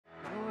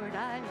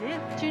I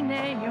lift your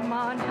name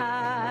on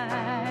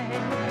high.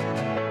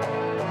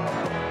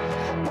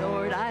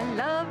 Lord, I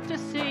love to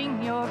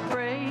sing your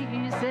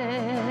praises.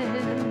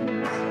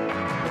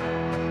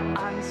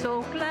 I'm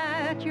so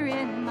glad you're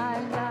in my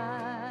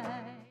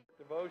life.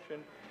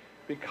 Devotion,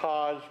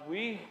 because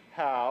we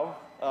have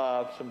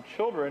some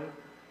children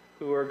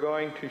who are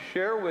going to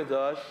share with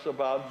us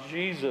about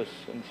Jesus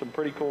and some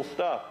pretty cool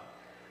stuff.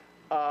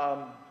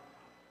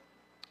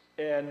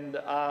 And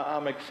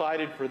I'm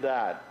excited for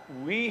that.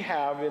 We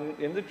have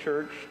in the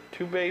church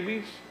 2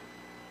 babies,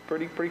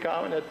 pretty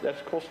common.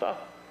 That's cool stuff.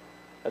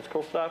 That's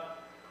cool stuff.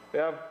 We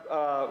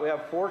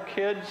have 4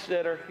 kids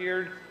that are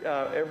here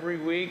every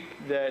week.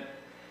 That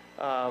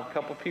a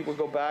couple people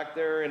go back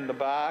there in the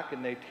back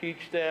and they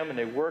teach them and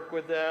they work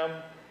with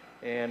them.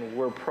 And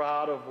we're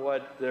proud of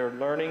what they're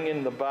learning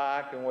in the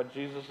back and what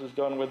Jesus has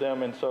done with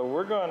them. And so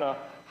we're going to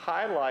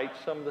highlight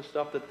some of the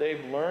stuff that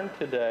they've learned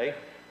today.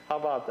 How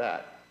about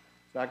that?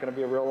 It's not going to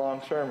be a real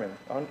long sermon.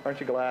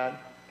 Aren't you glad?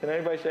 Can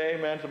anybody say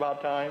amen? It's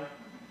about time.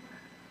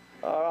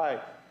 All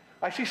right.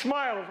 I see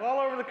smiles all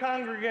over the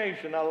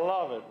congregation. I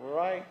love it,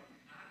 right?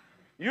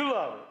 You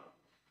love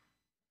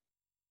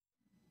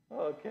it.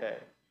 Okay.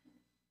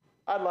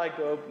 I'd like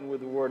to open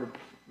with a word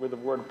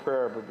of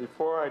prayer, but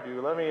before I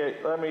do, let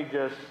me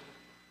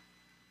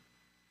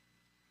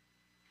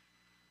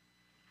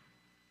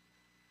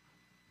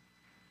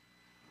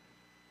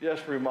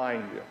just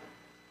remind you.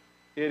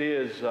 It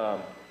is, I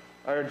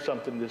heard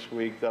something this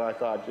week that I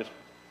thought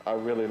I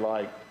really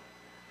liked.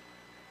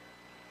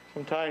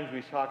 Sometimes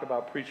we talk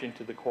about preaching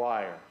to the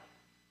choir,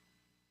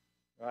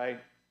 right?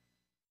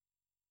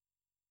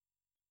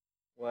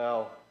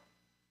 Well,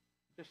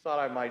 I just thought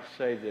I might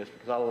say this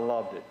because I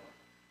loved it.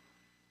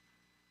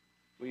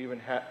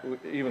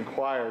 Even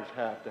choirs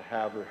have to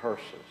have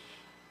rehearsals,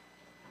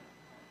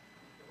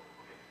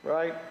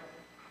 right?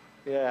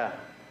 Yeah.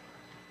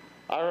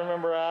 I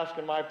remember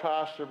asking my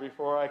pastor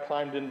before I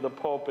climbed into the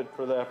pulpit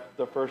for the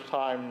first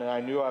time, and I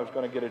knew I was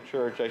going to get a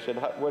church. I said,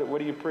 what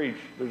do you preach?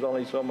 There's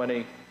only so many.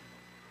 And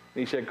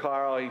he said,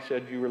 Carl,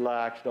 you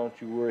relax. Don't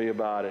you worry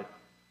about it.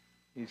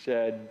 He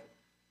said,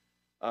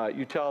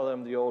 you tell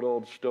them the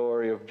old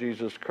story of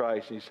Jesus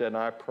Christ. He said, and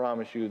I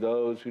promise you,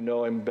 those who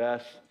know him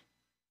best,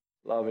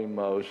 love him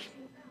most,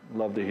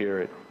 love to hear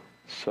it.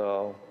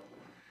 So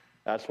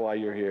that's why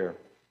you're here.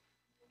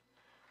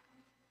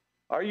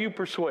 Are you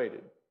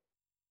persuaded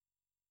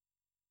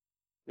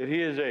that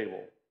he is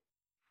able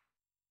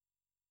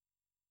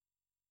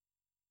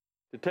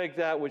to take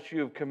that which you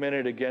have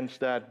committed against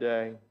that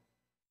day?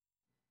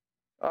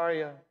 Are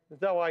you? Is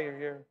that why you're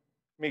here?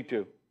 Me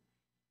too.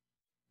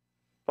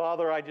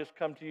 Father, I just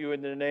come to you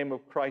in the name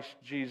of Christ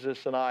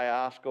Jesus, and I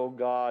ask, oh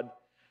God,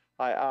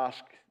 I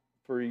ask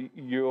for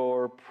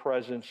your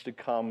presence to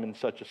come in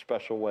such a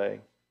special way.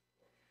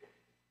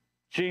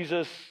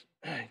 Jesus,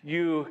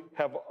 you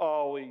have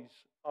always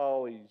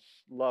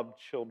loved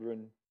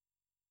children.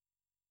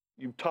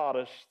 You've taught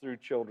us through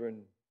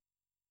children.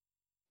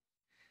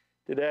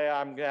 Today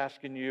I'm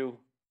asking you,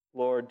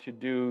 Lord, to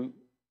do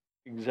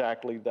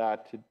exactly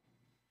that, to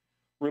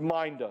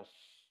remind us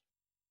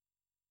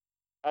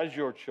as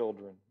your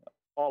children,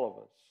 all of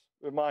us,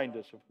 remind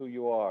us of who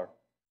you are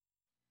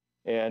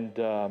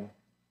and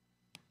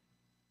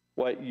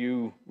what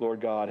you,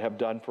 Lord God, have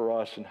done for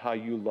us and how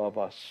you love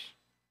us.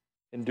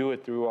 And do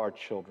it through our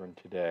children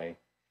today.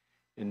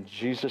 In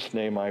Jesus'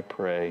 name I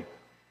pray.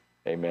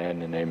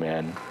 Amen and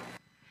amen.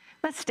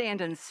 Let's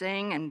stand and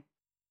sing and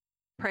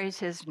praise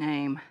his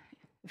name.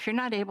 If you're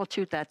not able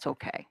to, that's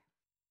okay.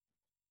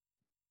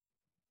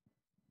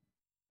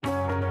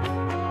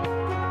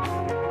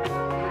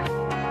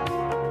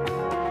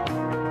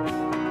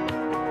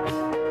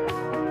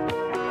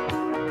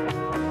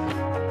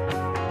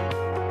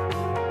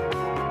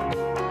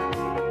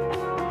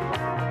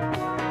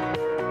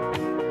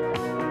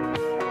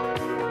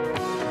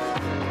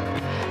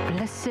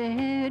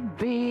 Blessed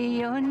be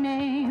your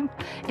name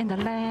in the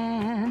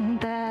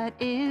land that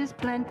is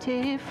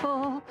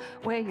plentiful,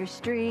 where your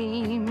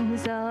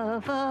streams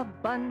of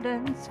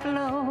abundance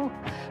flow.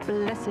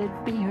 Blessed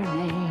be your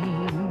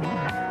name.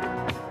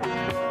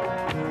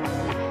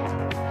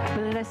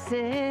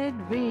 Blessed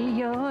be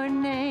your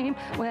name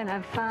when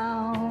I'm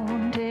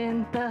found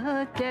in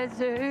the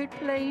desert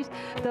place,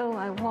 though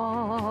I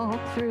walk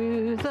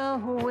through the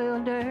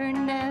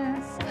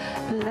wilderness.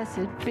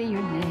 Blessed be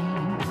your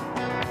name.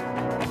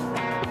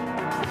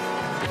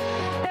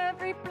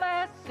 Every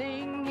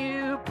blessing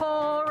you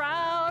pour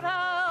out,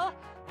 I'll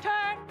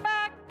turn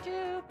back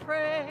to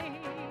praise.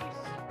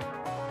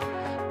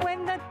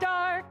 When the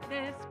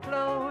darkness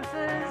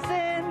closes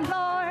in,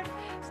 Lord,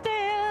 still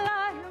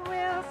I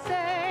will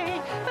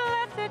say,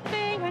 blessed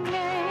be your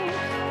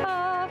name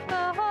of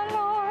the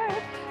Lord.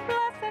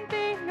 Blessed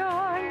be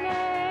your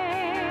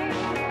name.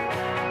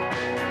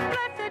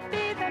 Blessed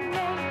be the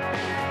name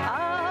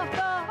of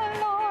the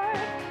Lord.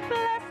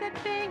 Blessed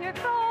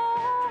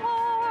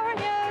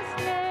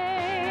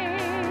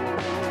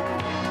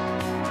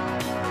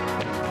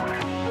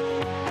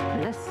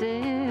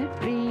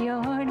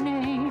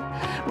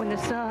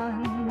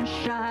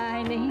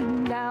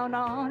down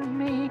on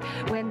me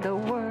when the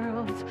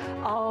world's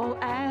all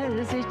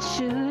as it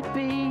should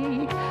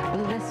be.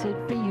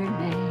 Blessed be your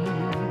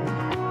name.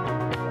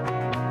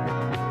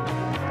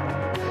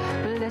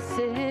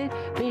 Blessed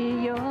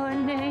be your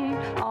name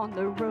on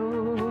the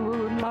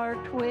road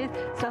marked with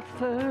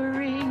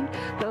suffering,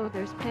 though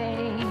there's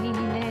pain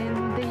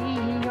in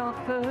the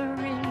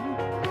offering.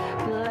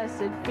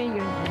 Blessed be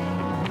your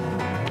name.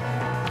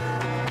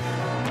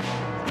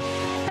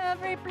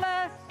 Every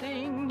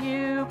blessing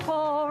you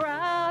pour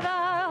out,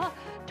 I'll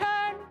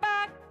turn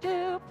back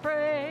to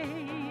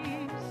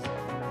praise.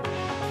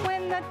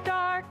 When the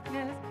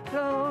darkness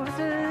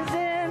closes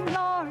in,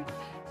 Lord,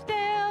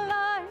 still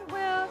I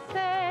will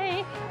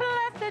say,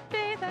 blessed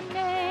be the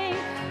name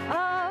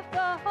of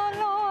the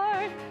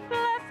Lord.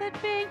 Blessed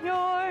be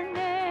your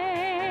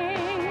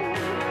name.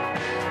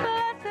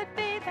 Blessed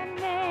be the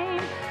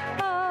name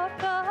of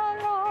the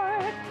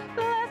Lord.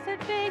 Blessed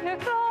be your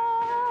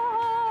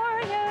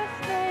glorious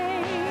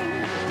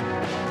name.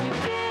 You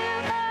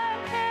give and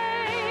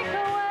take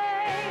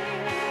away.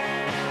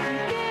 You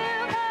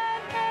give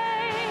and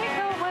take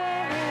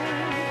away.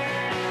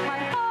 My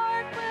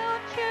heart will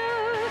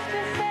choose to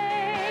say,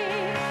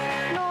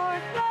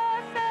 Lord,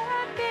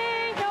 blessed be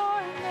your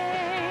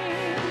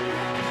name.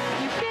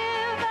 You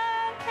give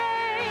and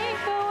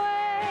take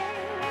away.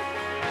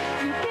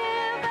 You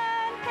give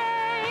and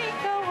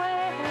take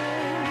away.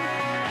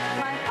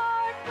 My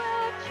heart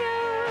will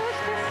choose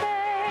to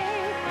say,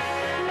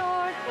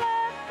 Lord,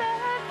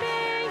 blessed be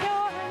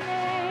your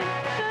name.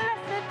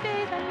 Blessed be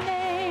the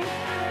name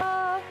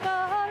of the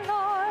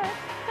Lord.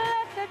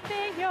 Blessed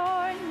be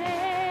your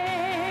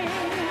name.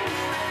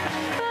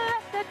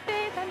 Blessed be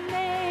the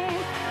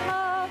name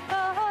of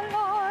the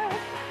Lord.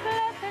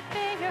 Blessed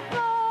be your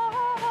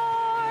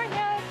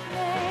glorious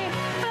name.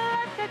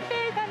 Blessed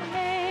be the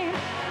name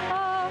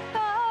of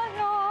the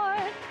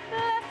Lord.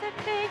 Blessed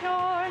be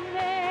your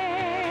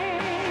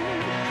name.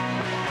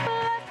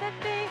 Blessed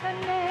be the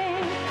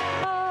name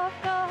of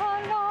the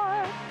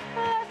Lord.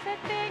 Blessed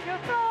be your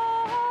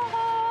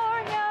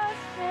glorious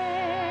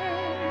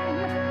name.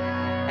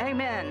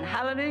 Amen.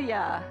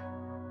 Hallelujah.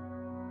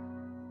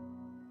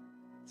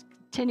 Let's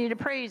continue to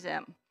praise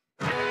him.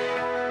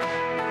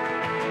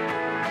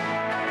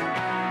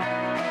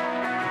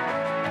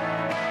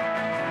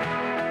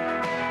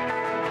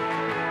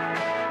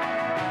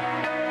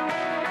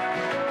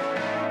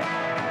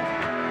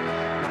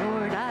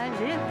 Lord, I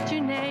lift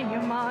your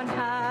name on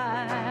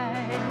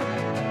high.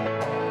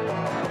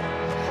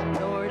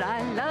 Lord,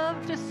 I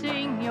love to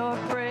sing your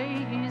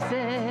praises.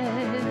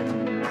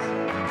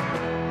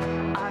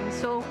 I'm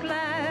so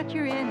glad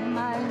you're in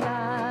my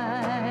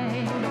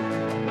life.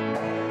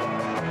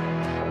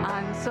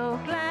 I'm so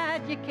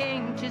glad you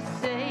came to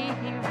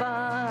save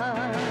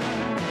us.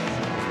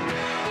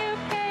 You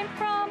came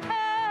from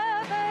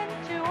heaven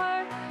to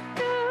earth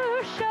to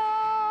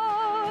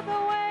show the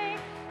way,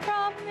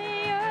 from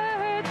the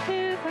earth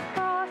to the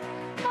cross,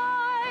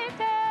 my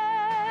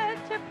debt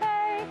to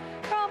pay,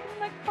 from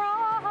the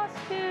cross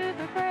to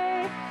the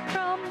grave,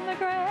 from the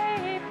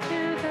grave to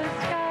the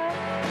sky.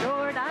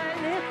 Lord, I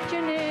lift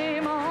your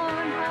name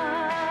on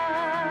high.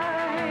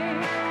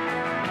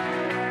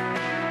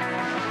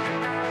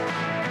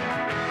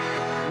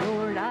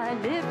 Lord, I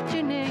lift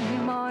your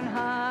name on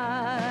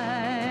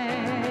high.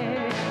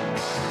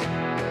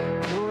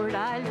 Lord,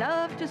 I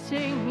love to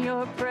sing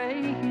your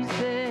praises.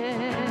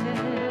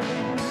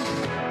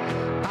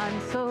 I'm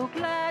so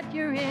glad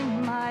you're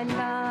in my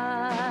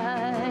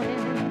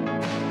life.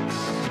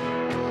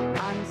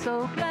 I'm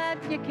so glad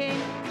you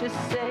came to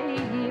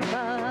save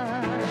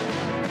us.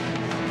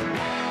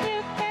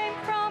 You came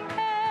from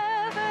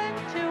heaven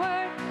to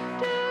earth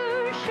to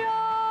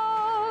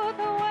show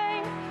the way,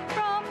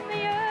 from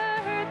the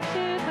earth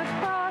to the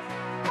cross,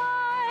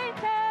 my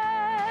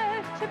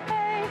debt to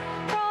pay,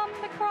 from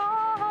the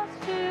cross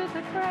to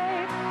the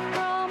grave,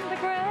 from the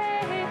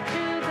grave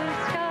to the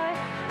sky.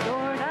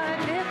 Lord, I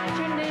lift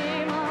your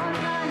name on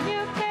high.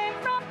 You came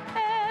from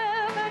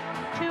heaven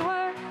to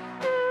earth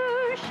to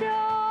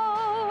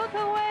show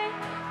the way,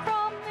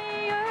 from the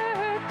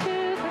earth to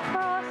the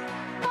cross,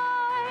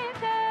 my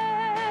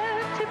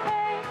debt to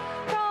pay,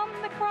 from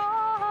the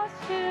cross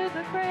to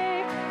the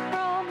grave,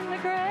 from the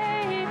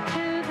grave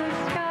to the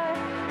sky.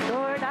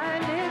 Lord, I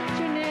lift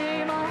your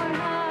name on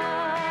high.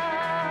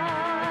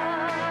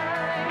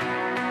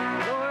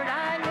 Lord,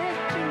 I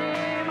lift your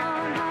name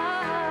on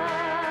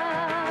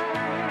high.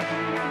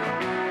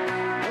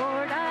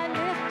 Lord, I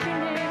lift your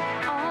name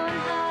on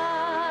high.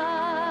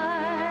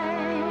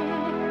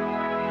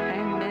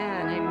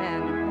 Amen,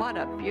 amen. What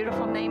a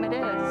beautiful name it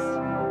is.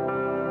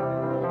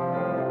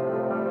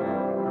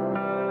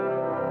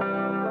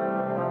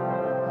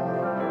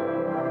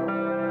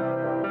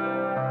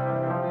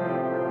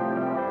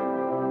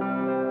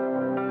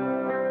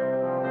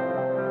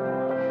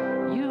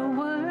 You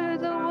were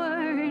the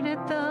Word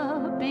at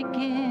the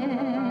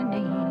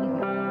beginning,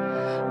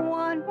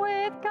 one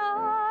with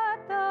God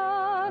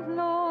the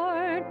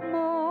Lord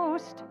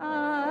Most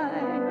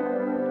High.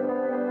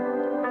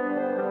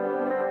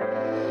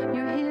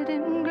 Your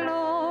hidden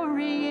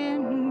glory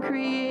in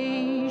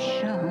creation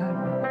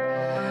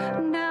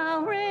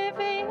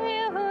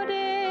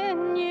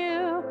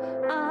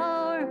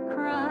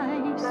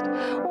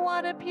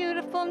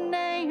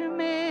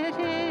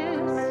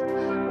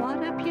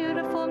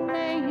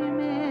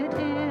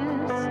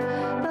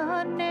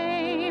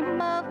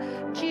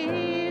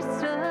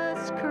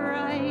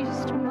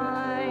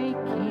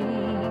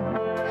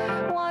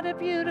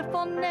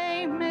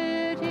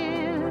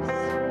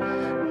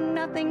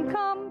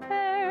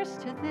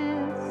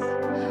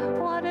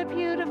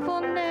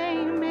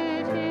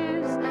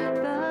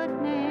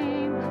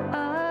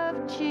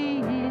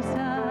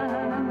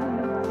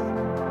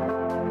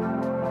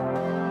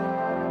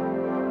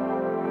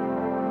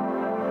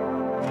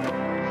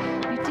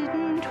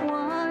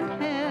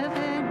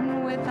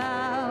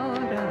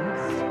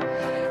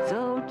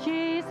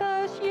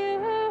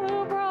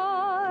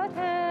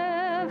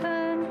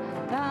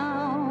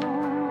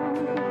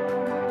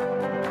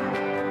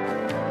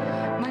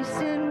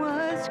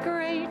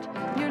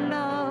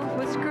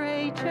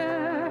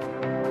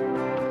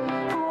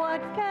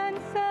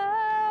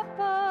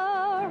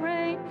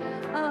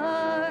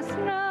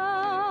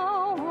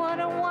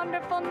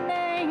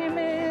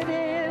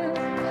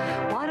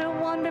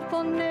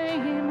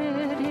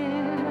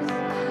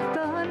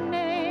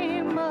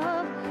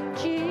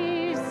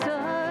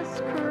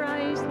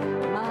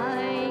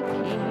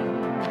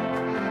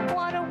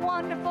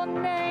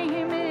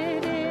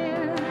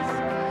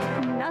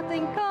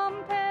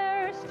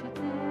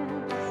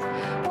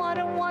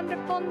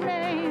powerful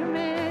name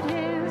it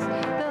is,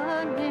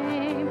 the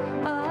name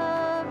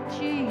of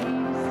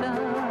Jesus.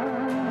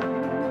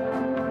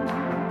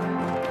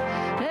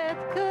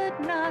 Death could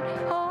not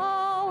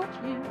hold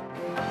you,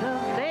 the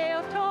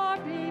veil tore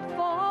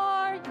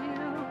before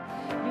you.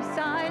 You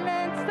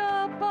silenced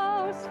the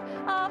boast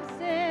of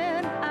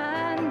sin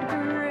and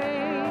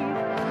grave.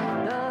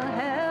 The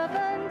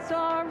heavens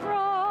are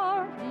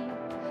roaring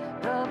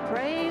the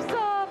praise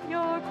of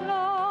your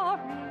glory,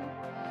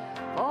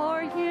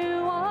 for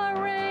you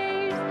are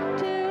raised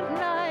to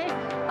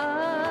life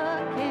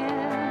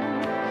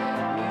again.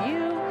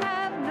 You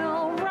have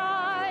no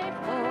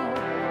rival,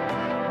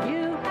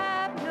 you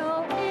have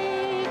no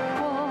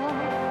equal.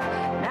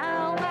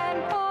 Now and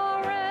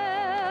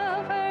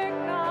forever,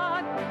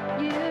 God,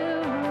 you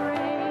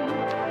reign.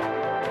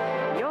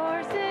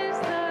 Yours is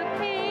the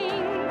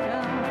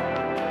kingdom,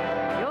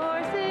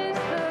 yours is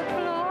the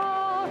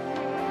glory,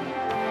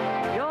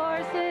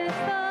 yours is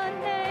the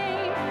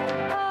name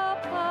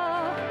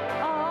above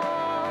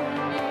all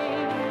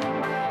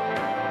names.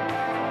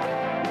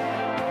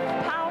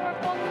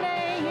 Powerful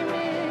name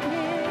it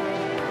is.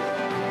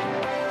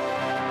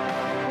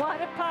 What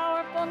a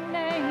powerful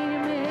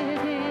name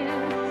it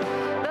is.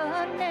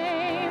 The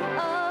name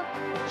of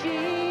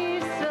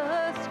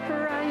Jesus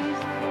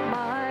Christ,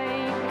 my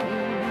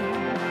King.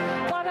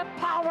 What a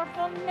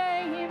powerful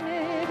name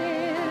it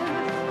is.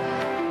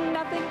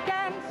 Nothing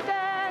can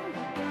stand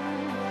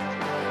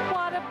against.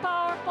 What a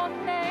powerful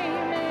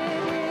name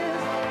it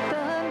is.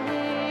 The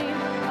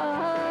name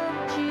of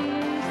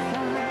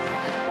Jesus.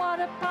 What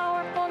a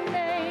powerful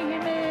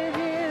name it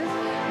is.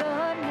 The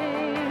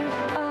name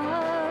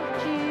of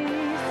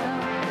Jesus.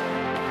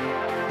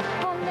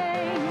 Powerful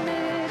name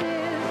it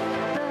is.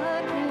 The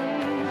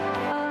name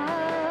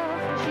of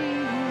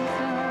Jesus.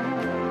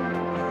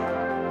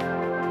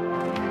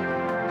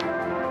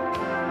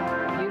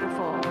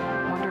 Beautiful,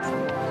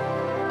 wonderful,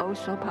 oh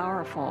so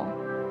powerful.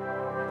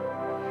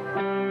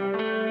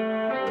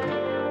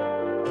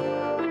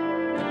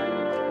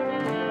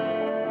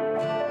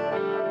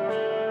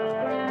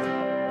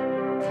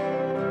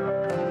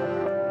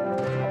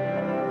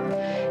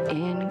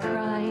 In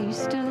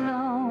Christ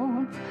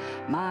alone,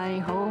 my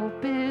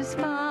hope is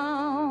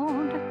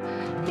found.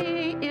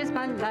 He is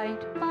my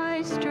light,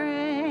 my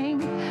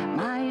strength,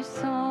 my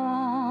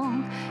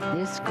song.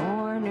 This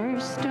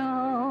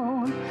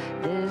cornerstone,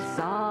 this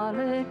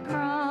solid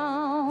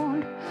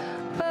ground,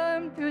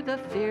 firm through the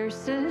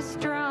fiercest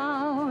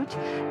drought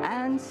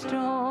and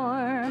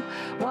storm.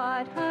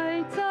 What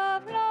heights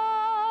of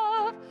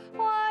love,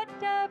 what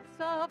depths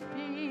of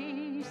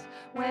peace,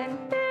 when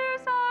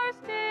fears are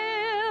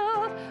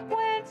stilled,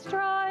 when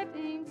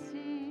striving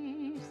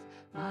cease.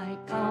 My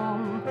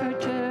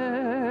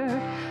comforter,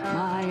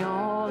 my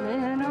all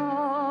in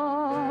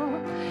all,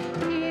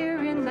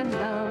 here in the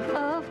love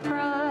of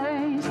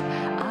Christ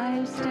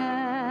I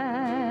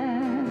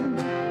stand.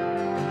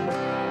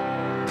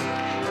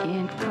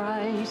 In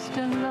Christ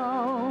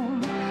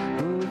alone,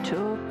 who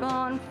took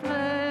on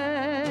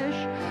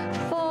flesh,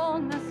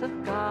 fullness of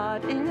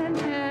God in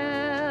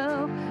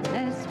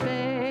helpless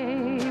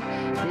babe,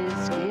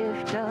 this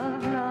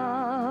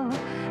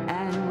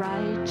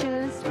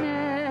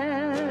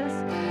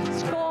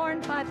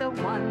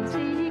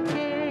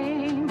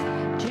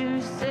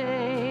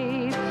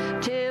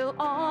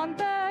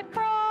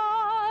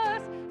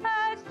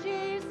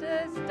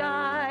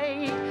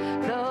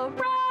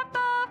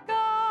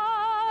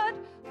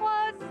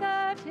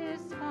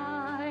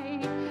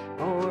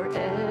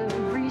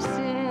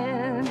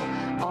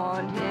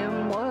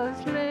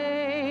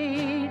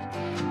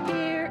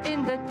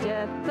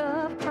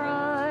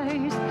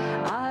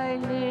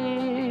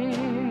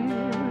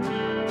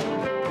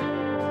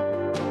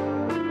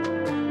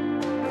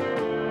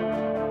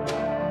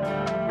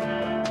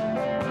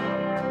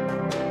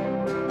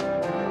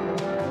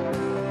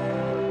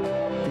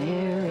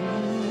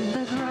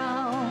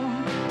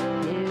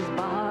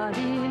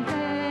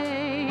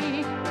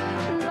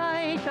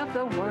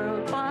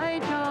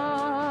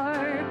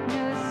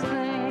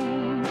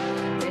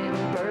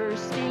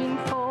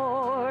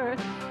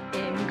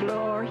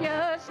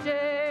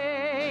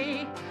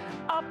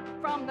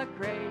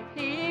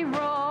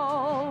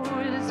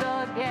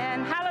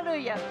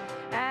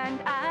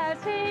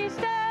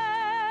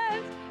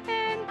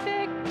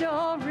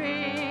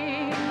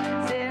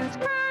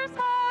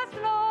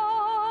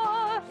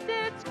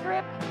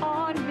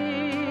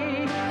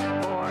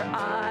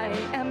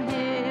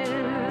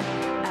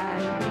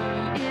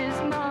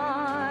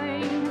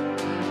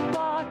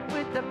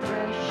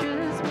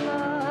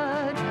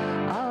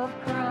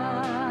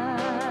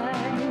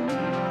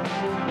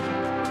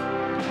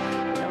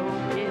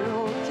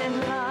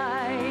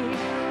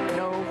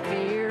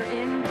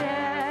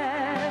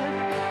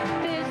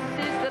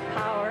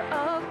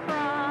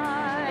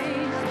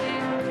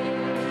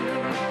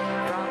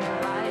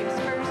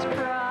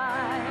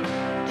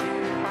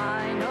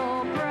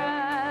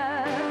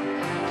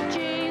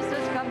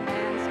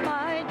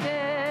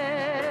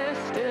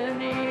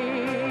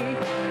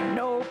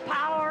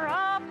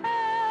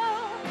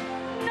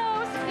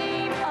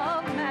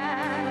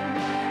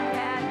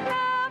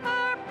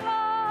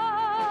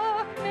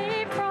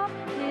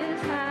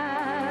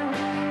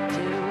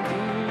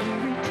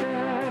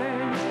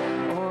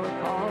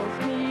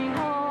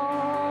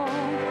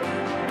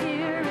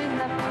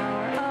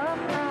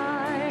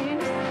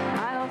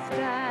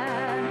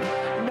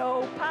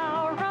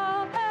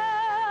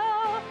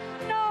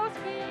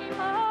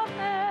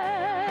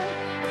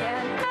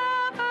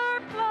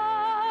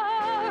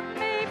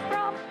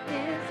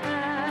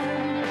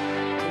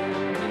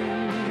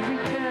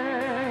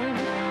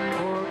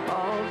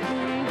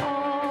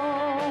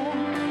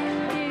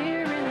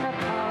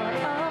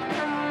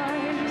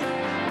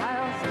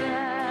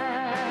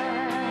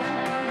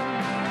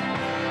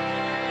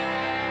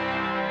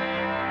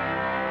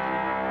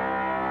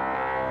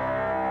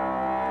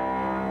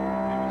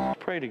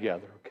pray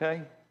together,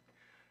 okay?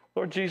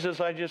 Lord Jesus,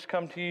 I just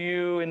come to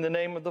you in the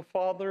name of the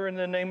Father, in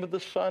the name of the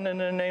Son,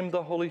 and in the name of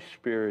the Holy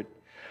Spirit.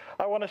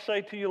 I want to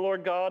say to you,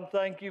 Lord God,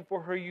 thank you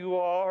for who you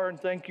are, and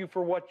thank you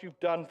for what you've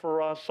done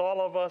for us. All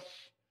of us,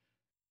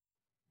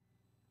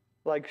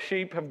 like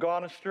sheep, have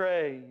gone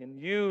astray, and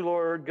you,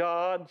 Lord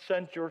God,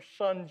 sent your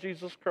Son,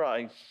 Jesus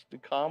Christ, to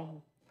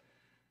come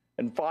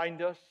and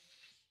find us,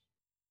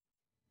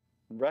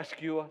 and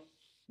rescue us,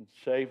 and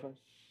save us.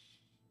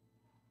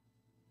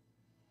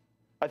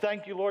 I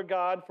thank you, Lord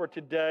God, for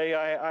today.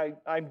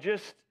 I'm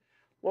just,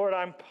 Lord,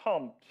 I'm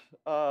pumped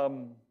for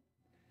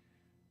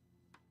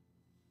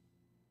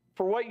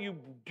what you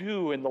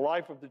do in the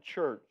life of the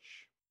church.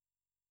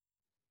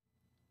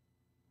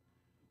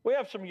 We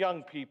have some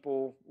young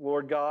people,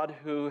 Lord God,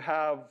 who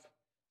have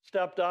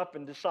stepped up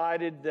and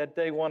decided that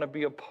they want to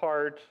be a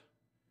part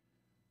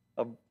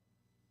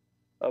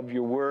of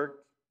your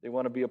work. They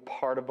want to be a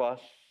part of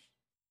us.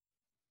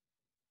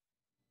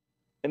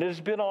 And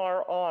it's been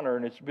our honor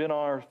and it's been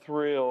our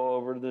thrill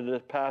over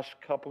the past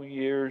couple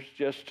years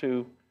just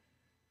to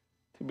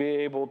be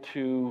able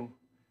to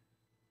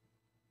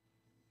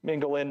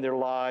mingle in their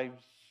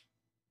lives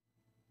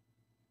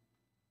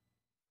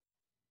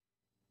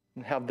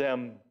and have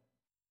them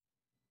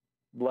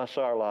bless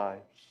our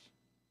lives.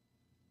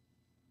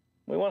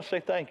 We want to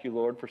say thank you,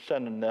 Lord, for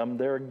sending them.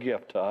 They're a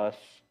gift to us.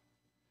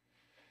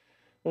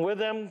 And with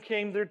them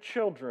came their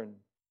children,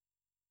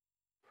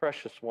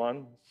 precious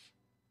ones,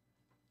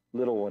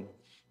 little ones.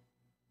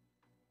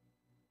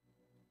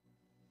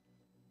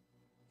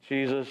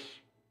 Jesus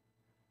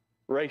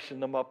racing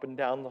them up and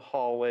down the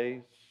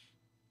hallways,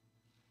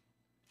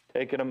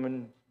 taking them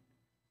and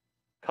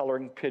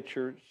coloring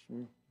pictures,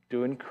 and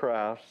doing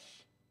crafts,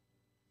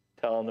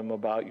 telling them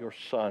about your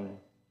Son.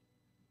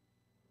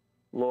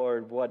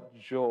 Lord, what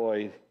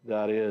joy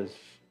that is.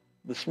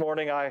 This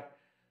morning,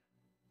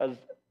 as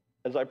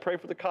I pray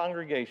for the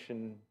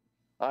congregation,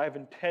 I've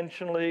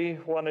intentionally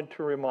wanted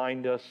to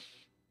remind us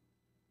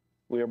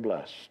we are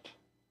blessed.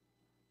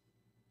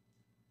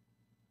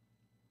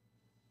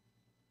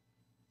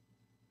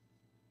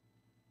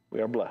 We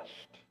are blessed.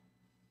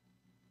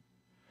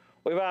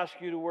 We've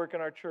asked you to work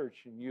in our church,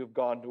 and you have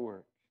gone to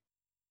work.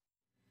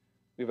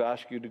 We've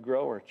asked you to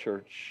grow our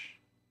church,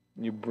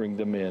 and you bring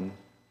them in.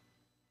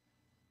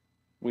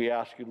 We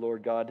ask you,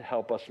 Lord God, to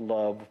help us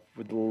love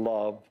with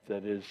love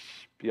that is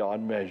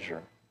beyond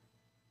measure,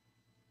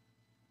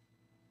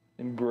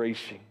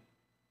 embracing.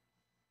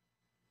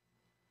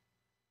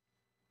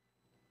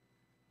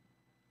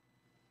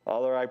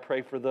 Father, I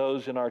pray for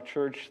those in our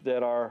church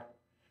that are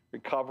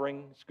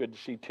recovering. It's good to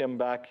see Tim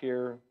back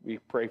here. We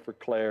pray for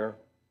Claire.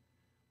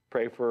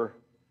 Pray for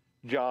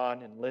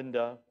John and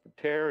Linda,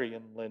 for Terry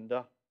and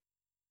Linda.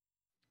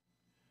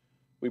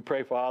 We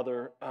pray,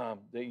 Father,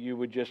 that you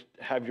would just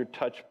have your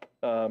touch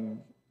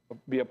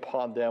be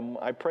upon them.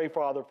 I pray,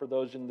 Father, for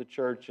those in the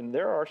church, and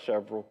there are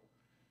several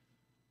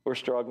who are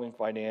struggling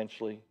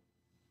financially.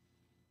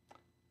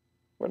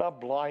 We're not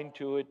blind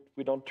to it.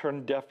 We don't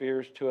turn deaf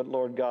ears to it,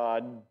 Lord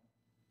God.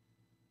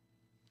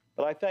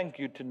 But I thank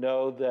you to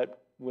know that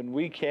when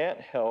we can't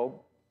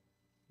help,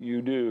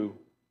 you do.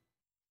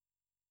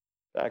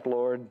 In fact,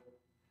 Lord,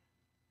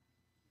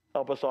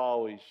 help us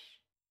always,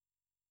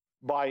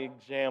 by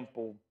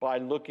example, by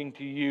looking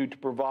to you to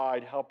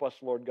provide. Help us,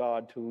 Lord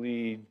God, to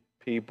lead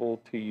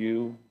people to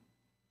you,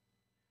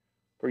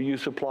 for you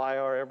supply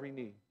our every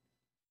need.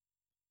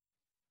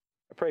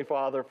 I pray,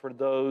 Father, for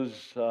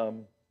those,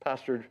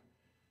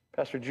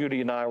 Pastor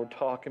Judy and I were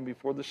talking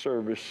before the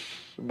service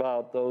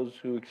about those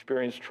who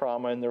experience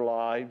trauma in their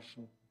lives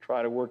and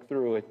try to work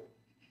through it.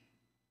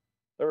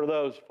 There are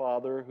those,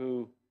 Father,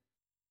 who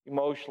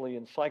emotionally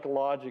and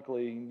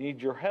psychologically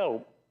need your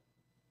help.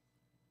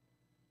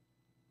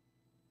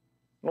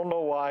 I don't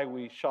know why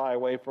we shy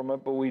away from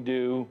it, but we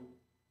do.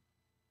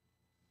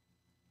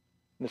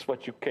 And it's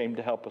what you came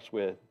to help us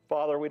with.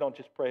 Father, we don't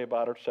just pray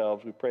about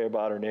ourselves, we pray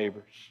about our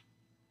neighbors.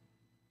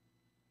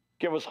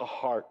 Give us a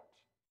heart.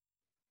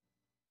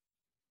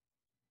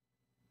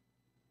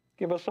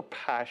 Give us a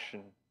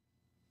passion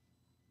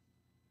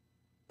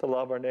to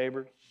love our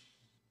neighbors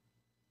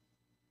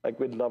like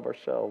we'd love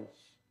ourselves.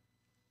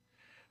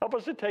 Help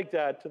us to take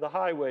that to the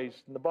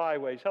highways and the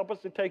byways. Help us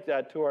to take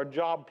that to our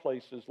job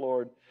places,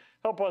 Lord.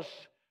 Help us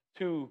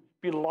to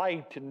be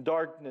light in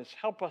darkness.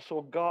 Help us,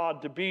 oh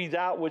God, to be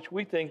that which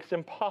we think is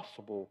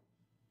impossible.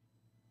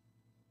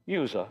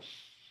 Use us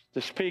to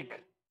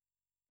speak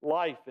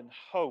life and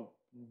hope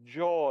and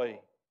joy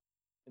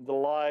in the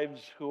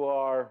lives who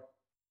are,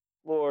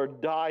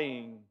 Lord,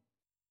 dying,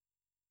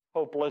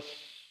 hopeless,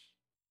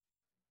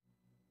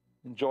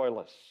 and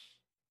joyless.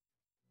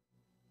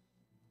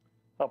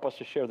 Help us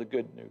to share the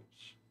good news.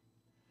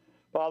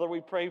 Father,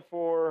 we pray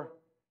for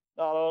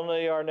not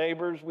only our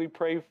neighbors, we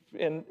pray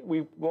and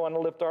we want to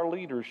lift our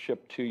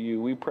leadership to you.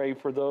 We pray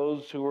for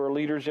those who are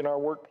leaders in our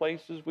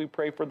workplaces. We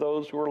pray for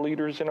those who are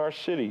leaders in our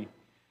city.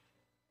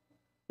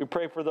 We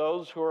pray for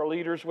those who are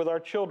leaders with our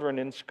children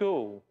in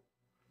school.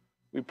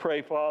 We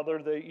pray,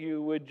 Father, that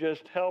you would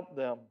just help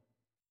them.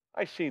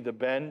 I see the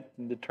bend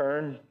and the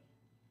turn.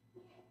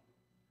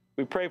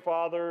 We pray,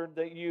 Father,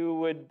 that you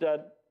would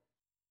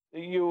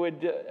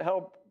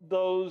help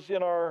those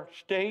in our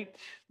state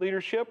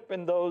leadership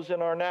and those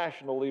in our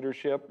national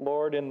leadership,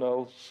 Lord, and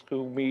those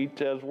who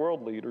meet as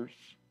world leaders.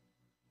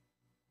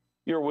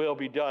 Your will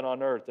be done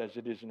on earth as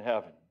it is in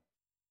heaven.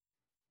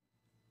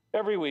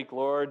 Every week,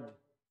 Lord,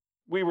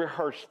 we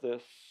rehearse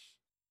this.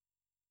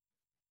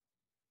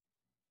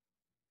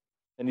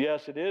 And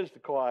yes, it is the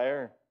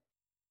choir,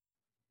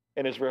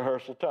 and it's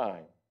rehearsal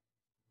time.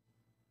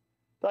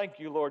 Thank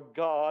you, Lord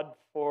God,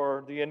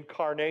 for the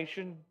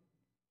incarnation.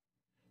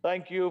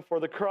 Thank you for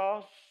the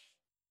cross.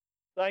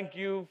 Thank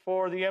you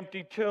for the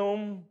empty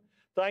tomb.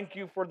 Thank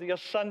you for the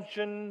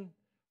ascension.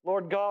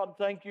 Lord God,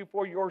 thank you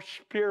for your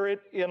Spirit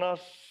in us.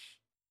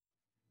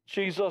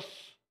 Jesus,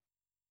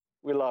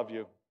 we love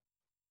you.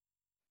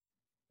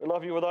 We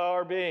love you with all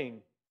our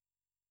being.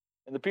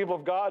 And the people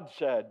of God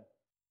said,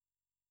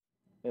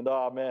 and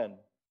amen.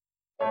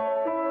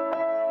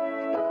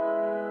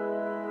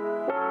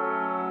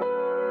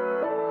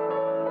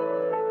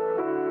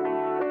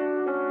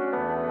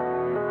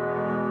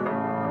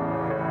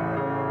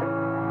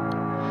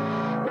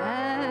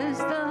 As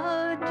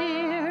the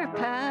deer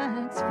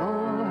pants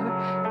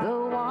for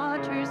the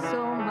water,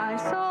 so my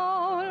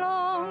soul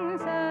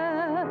longs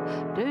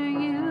after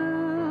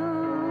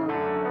you.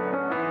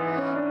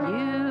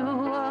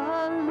 You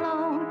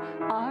alone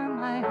are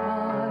my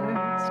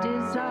heart's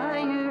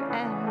desire,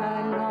 and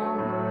I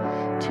long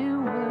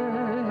to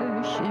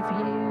worship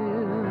you.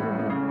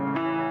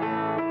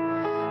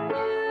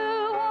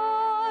 You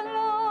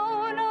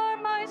alone are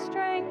my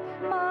strength,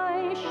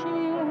 my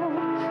shield.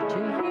 To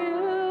you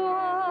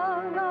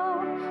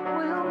alone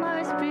will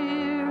my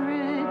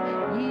spirit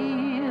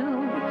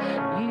yield.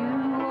 You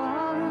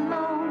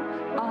alone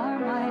are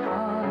my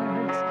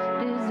heart's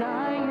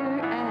desire,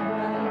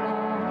 and I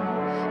long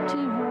to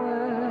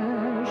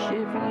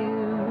worship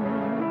you.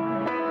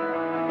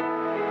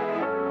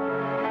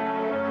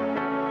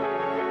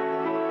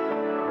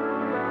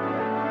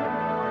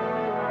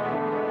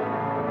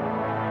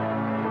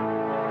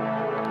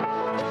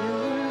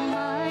 You're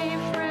my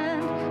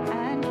friend,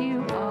 and you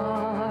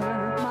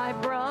are my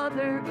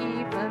brother,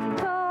 even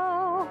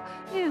though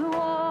you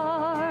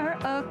are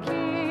a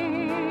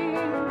king.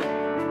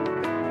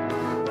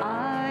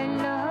 I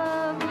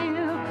love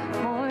you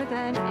more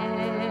than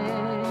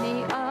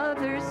any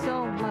other,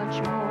 so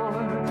much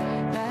more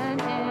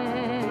than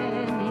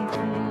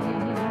anything.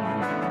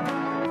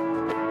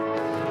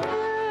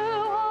 You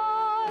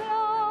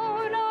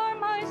alone are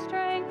my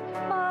strength,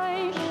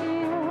 my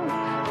shield.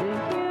 To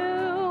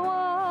you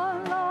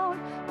alone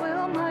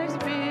will my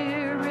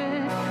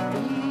spirit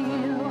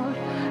yield.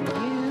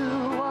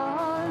 You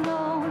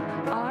alone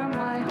are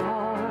my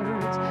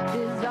heart's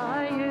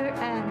desire,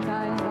 and I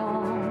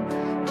long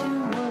to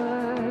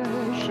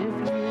worship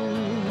you.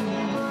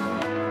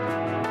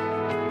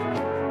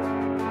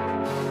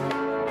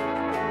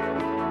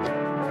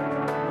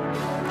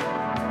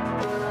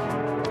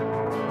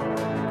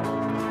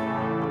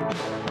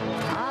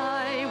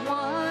 I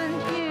want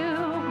you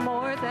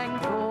more than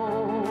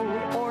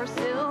gold or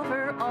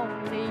silver,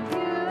 only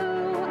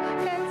you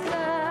can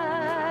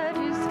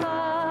satisfy.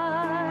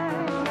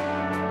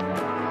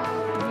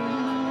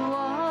 You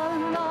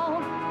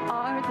alone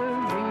are the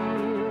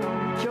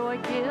real joy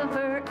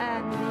giver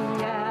and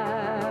the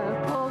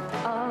apple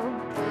of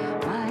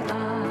my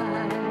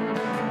eye.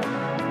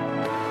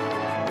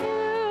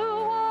 You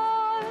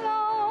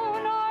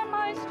alone are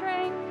my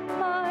strength,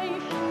 my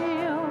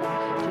shield.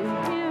 To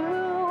you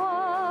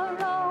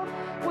alone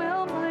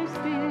will my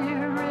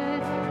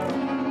spirit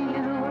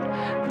yield.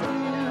 You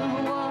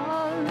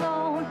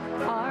alone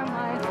are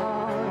my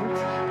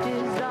heart's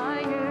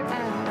desire,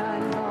 and I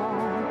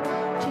long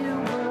to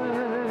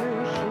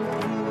worship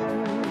you.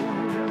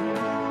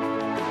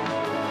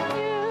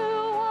 You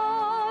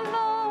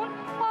alone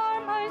are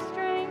my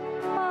strength,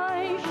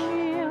 my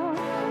shield.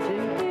 To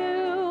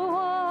you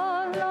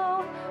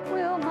alone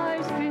will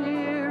my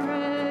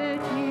spirit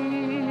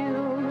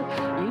yield.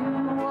 You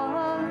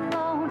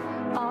alone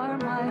are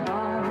my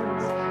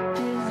heart's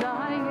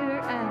desire,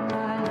 and I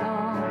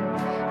long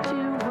to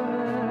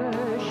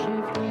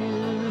worship you.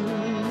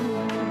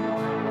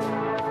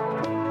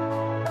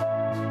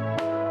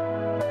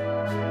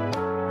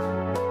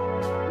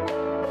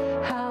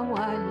 How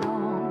I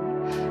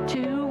long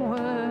to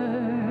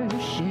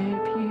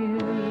worship you.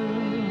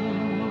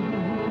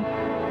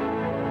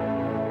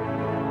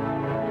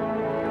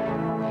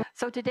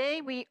 So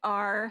today we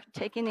are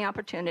taking the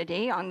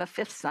opportunity on the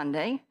fifth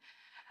Sunday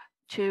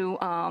to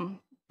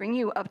bring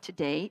you up to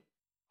date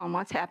on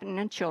what's happening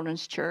in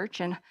Children's Church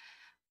and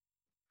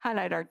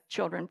highlight our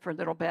children for a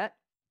little bit.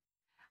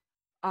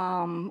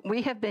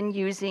 We have been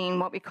using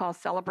what we call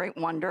Celebrate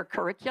Wonder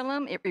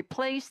curriculum. It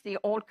replaced the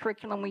old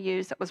curriculum we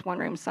used that was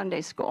one-room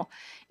Sunday school.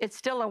 It's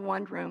still a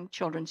one-room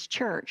children's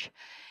church.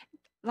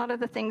 A lot of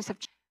the things have,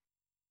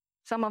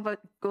 some of it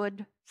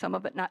good, some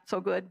of it not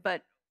so good,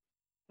 but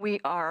we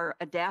are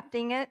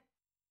adapting it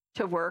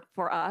to work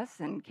for us,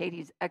 and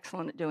Katie's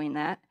excellent at doing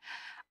that.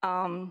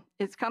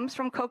 It comes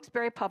from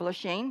Cokesbury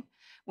Publishing,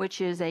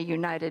 which is a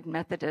United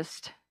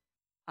Methodist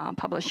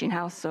publishing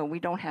house, so we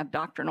don't have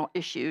doctrinal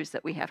issues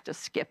that we have to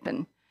skip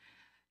and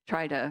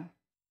try to.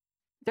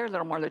 They're a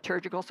little more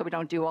liturgical, so we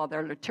don't do all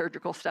their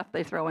liturgical stuff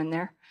they throw in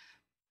there.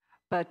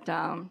 But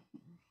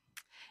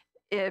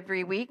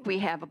every week we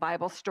have a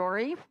Bible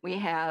story, we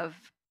have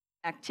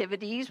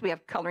activities, we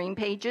have coloring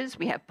pages,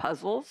 we have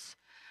puzzles,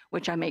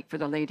 which I make for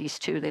the ladies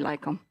too. They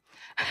like them.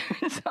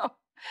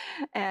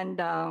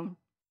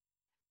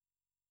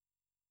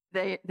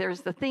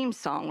 There's the theme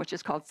song, which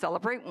is called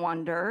Celebrate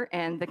Wonder,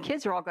 and the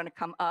kids are all going to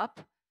come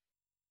up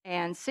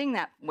and sing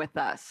that with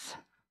us,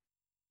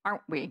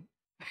 aren't we?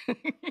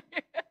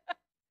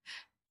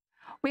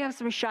 We have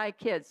some shy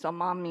kids, so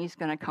Mommy's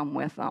going to come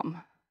with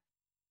them.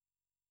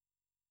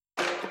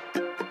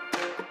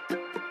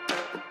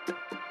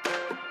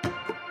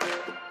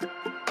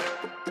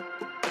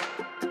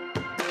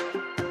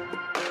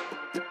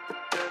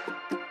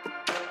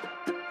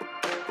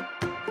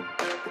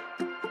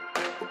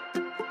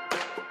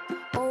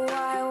 Oh,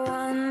 I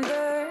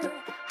wonder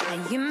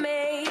how you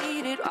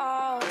made it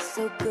all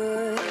so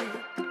good.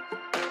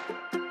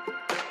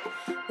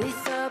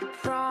 With a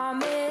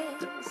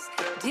promise,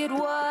 did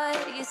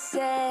what you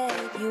said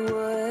you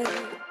would.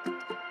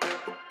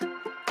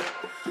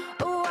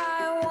 Oh,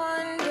 I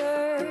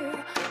wonder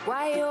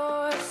why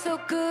you're so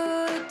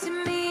good to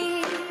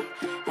me,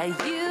 how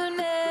you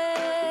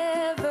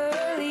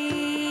never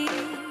leave.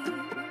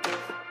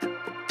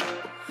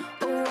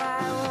 Oh,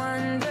 I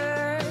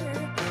wonder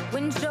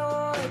when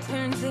joy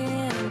turns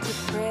into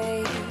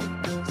praise,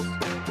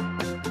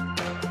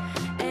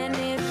 and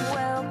it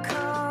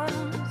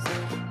welcomes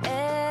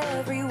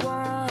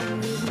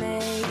everyone you've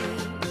made.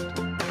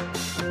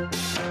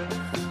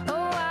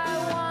 Oh, I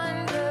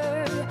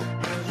wonder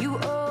how you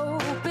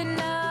open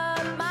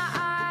up my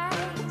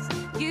eyes,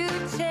 you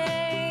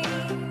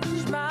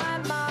change my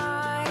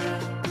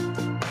mind.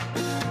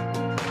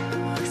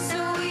 So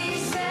we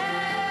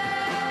celebrate,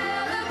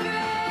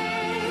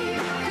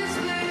 'cause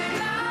we're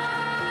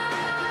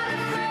not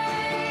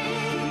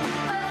afraid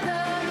of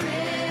the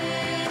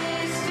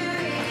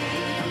mystery.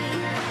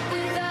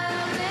 With a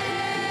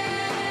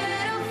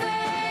little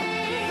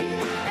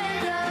faith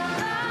and a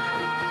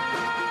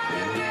lot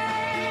of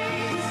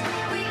grace,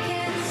 we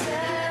can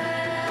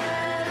celebrate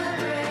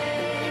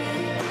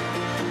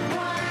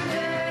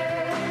wonder,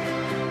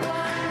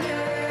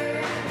 wonder.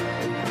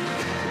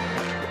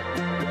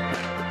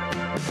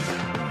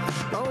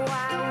 Oh,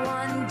 I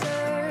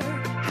wonder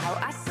how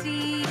I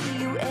see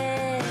you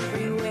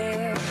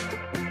everywhere.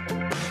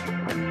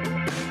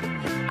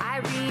 I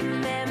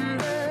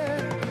remember,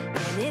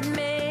 and it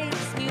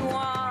makes me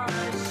want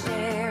to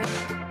share.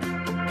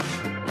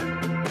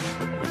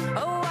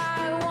 Oh,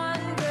 I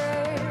wonder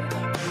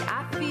when I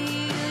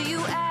feel you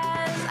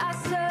as I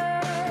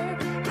serve,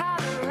 how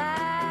the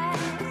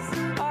last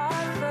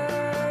are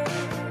first.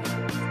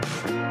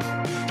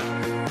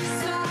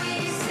 So we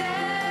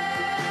celebrate,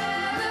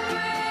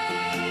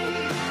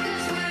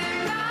 'cause we're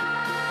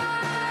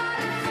not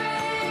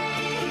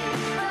afraid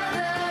of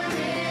the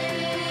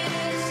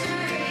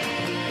mystery.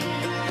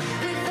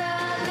 With a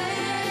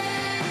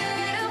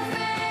little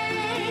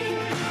faith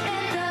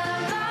and a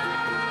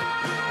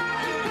lot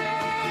of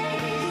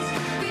grace,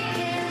 we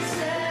can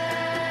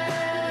celebrate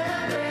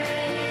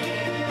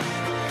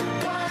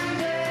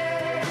wonder,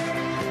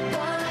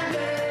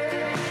 wonder.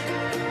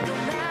 No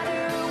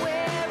matter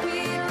where we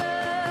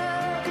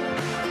look,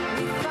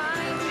 we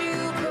find you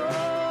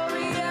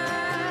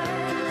glorious.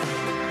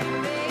 You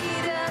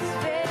made us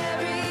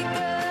very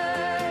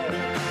good,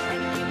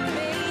 and you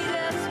made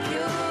us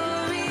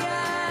curious.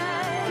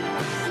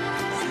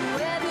 So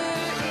whether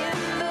in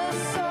the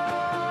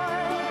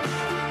soil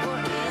or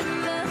in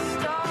the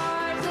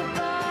stars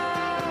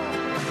above,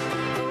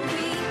 or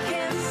we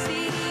can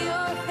see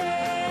your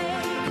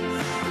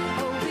face,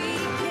 or we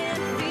can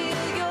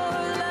feel your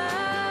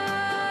love.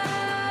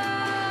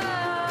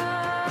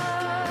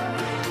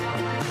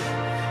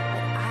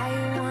 I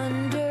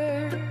wonder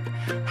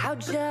how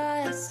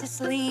justice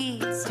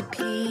leads to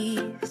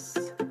peace,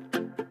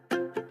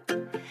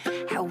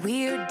 how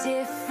we're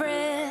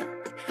different,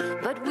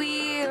 but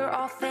we're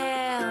all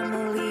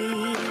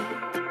family.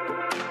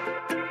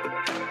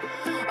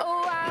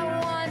 Oh, I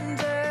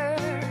wonder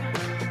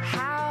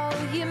how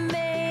you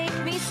make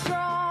me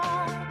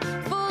strong,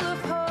 full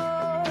of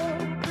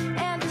hope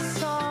and a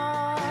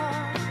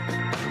song.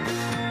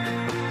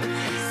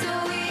 So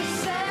we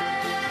celebrate,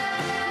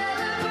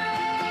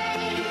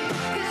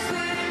 'cause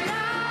we're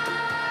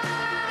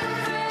not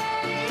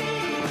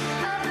afraid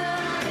of the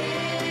mystery.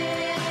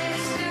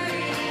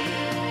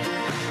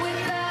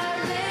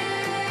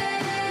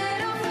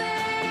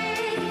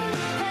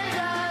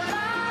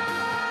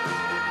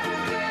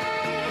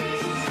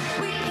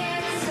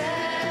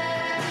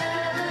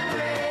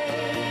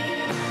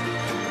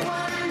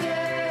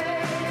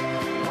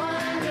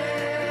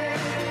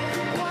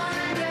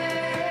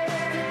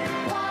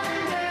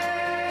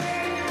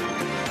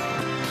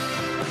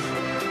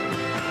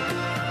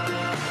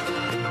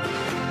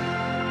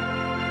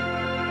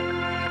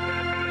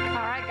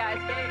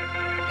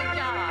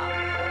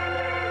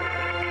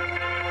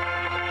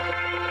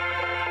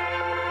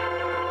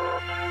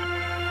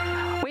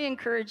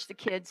 encourage the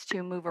kids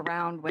to move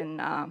around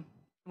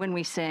when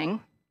we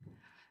sing.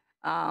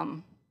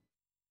 All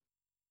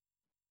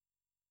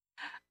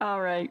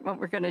right, what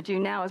we're going to do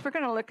now is we're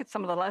going to look at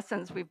some of the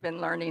lessons we've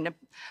been learning.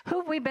 Who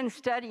have we been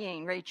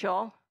studying,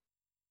 Rachel?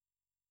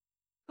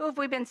 Who have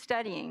we been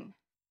studying?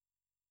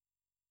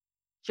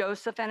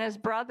 Joseph and his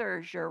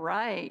brothers, you're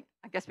right.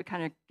 I guess we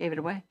kind of gave it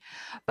away.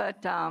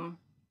 But,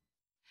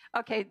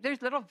 okay,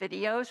 there's little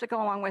videos that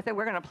go along with it.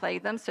 We're going to play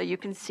them so you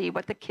can see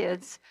what the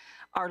kids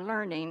are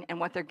learning and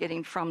what they're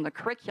getting from the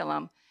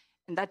curriculum.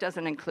 And that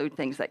doesn't include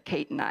things that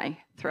Kate and I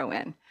throw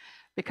in,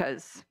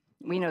 because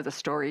we know the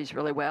stories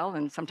really well,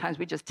 and sometimes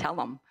we just tell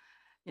them,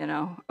 you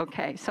know.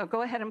 Okay, so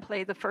go ahead and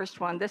play the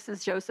first one. This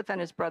is Joseph and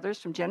his brothers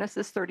from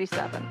Genesis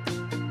 37.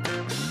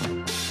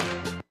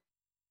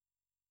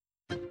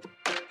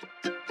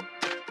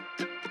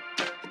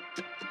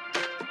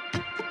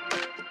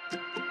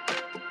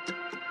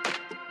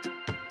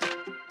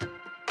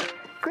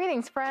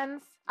 Greetings,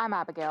 friends. I'm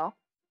Abigail.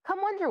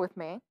 Come wonder with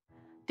me.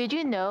 Did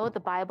you know the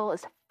Bible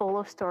is full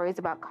of stories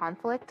about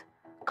conflict?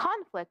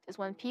 Conflict is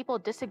when people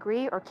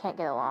disagree or can't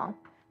get along.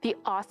 The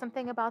awesome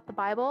thing about the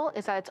Bible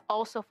is that it's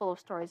also full of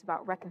stories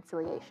about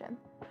reconciliation.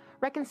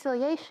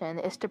 Reconciliation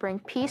is to bring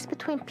peace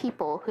between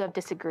people who have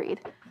disagreed.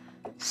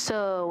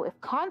 So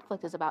if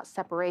conflict is about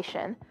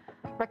separation,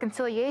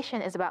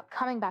 reconciliation is about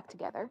coming back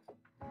together.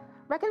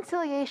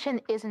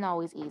 Reconciliation isn't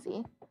always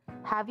easy.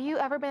 Have you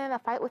ever been in a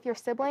fight with your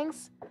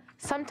siblings?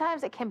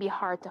 Sometimes it can be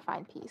hard to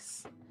find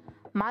peace.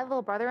 My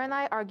little brother and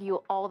I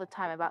argue all the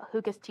time about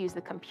who gets to use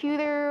the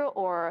computer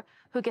or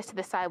who gets to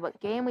decide what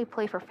game we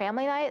play for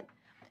family night.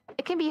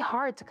 It can be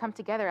hard to come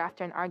together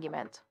after an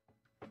argument.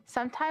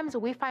 Sometimes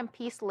we find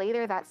peace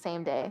later that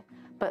same day,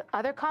 but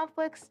other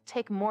conflicts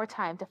take more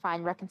time to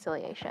find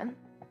reconciliation.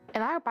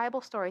 In our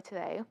Bible story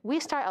today, we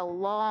start a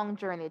long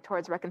journey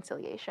towards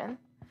reconciliation.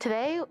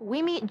 Today,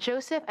 we meet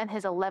Joseph and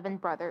his 11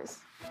 brothers.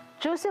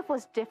 Joseph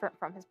was different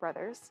from his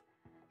brothers.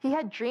 He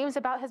had dreams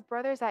about his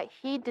brothers that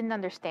he didn't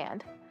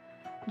understand.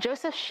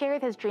 Joseph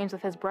shared his dreams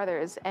with his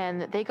brothers,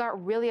 and they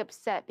got really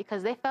upset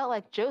because they felt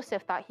like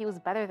Joseph thought he was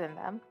better than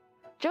them.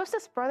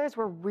 Joseph's brothers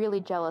were really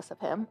jealous of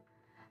him.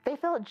 They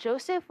felt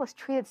Joseph was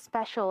treated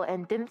special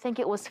and didn't think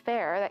it was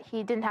fair that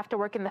he didn't have to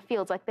work in the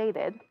fields like they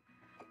did.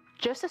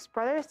 Joseph's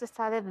brothers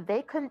decided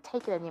they couldn't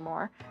take it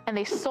anymore, and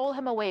they sold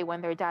him away when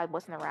their dad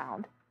wasn't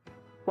around.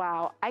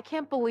 Wow, I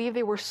can't believe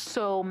they were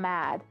so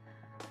mad.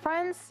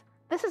 Friends,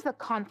 this is the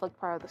conflict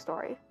part of the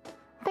story.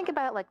 Think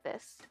about it like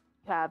this.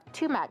 You have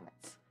two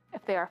magnets.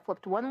 If they are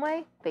flipped one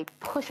way, they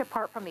push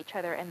apart from each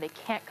other and they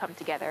can't come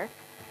together.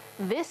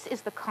 This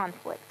is the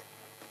conflict.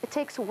 It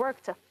takes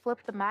work to flip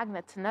the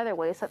magnets another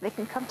way so that they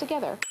can come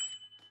together.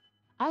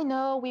 I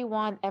know we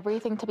want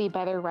everything to be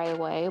better right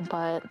away,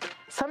 but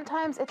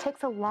sometimes it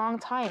takes a long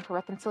time for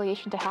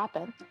reconciliation to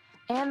happen,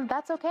 and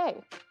that's okay.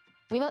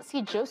 We don't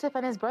see Joseph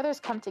and his brothers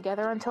come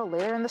together until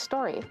later in the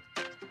story.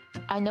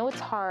 I know it's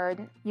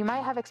hard. You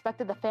might have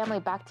expected the family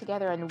back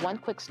together in one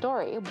quick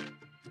story,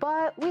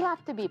 but we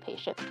have to be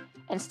patient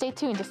and stay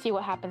tuned to see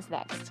what happens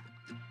next.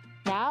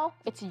 Now,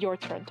 it's your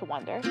turn to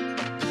wonder.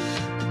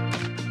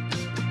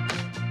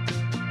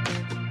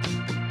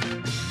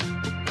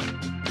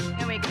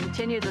 And we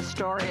continue the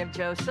story of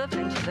Joseph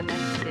into the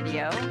next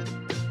video.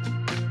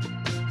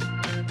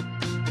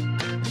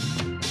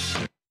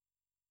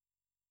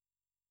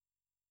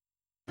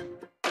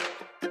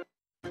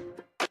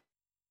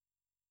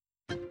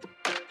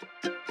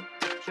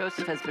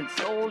 Joseph has been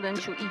sold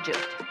into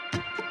Egypt.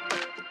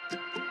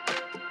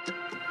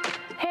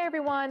 Hey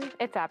everyone,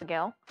 it's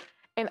Abigail.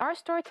 In our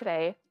story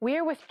today, we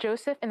are with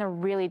Joseph in a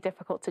really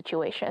difficult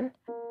situation.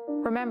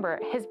 Remember,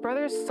 his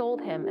brothers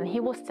sold him and he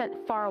was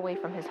sent far away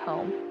from his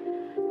home.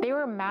 They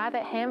were mad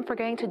at him for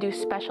getting to do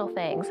special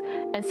things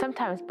and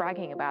sometimes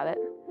bragging about it.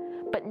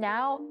 But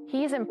now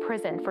he is in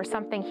prison for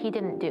something he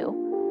didn't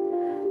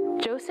do.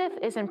 Joseph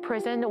is in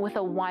prison with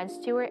a wine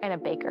steward and a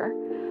baker.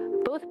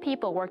 Both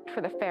people worked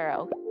for the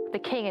Pharaoh, the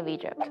king of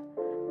Egypt.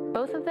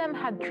 Both of them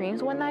had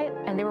dreams one night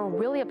and they were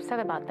really upset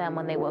about them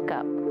when they woke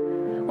up.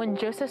 When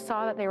Joseph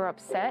saw that they were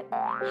upset,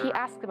 he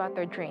asked about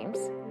their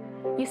dreams.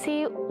 You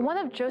see, one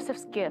of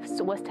Joseph's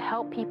gifts was to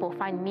help people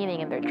find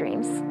meaning in their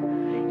dreams.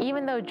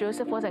 Even though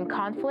Joseph was in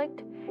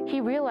conflict,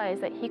 he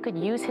realized that he could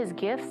use his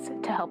gifts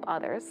to help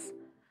others.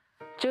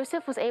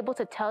 Joseph was able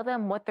to tell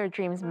them what their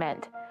dreams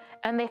meant,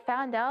 and they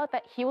found out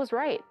that he was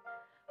right.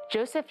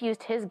 Joseph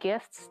used his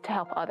gifts to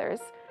help others,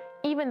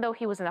 even though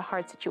he was in a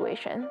hard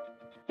situation.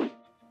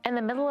 In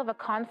the middle of a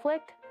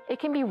conflict, it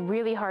can be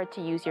really hard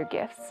to use your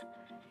gifts.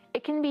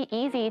 It can be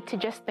easy to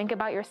just think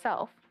about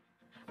yourself,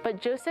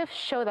 but Joseph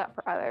showed up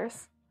for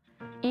others.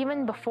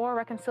 Even before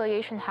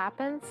reconciliation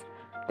happens,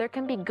 there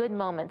can be good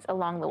moments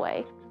along the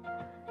way.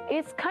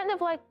 It's kind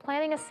of like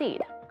planting a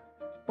seed.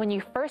 When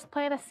you first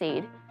plant a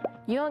seed,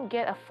 you don't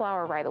get a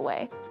flower right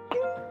away.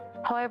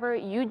 However,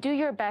 you do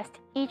your best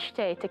each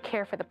day to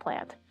care for the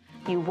plant.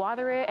 You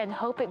water it and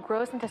hope it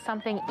grows into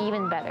something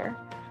even better.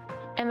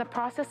 In the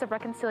process of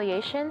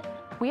reconciliation,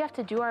 we have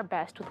to do our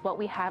best with what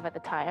we have at the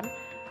time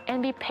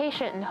and be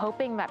patient in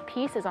hoping that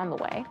peace is on the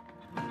way.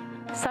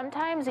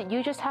 Sometimes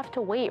you just have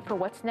to wait for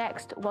what's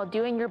next while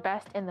doing your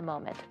best in the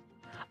moment.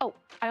 Oh,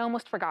 I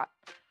almost forgot.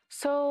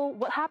 So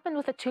what happened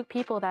with the two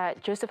people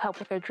that Joseph helped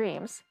with their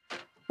dreams?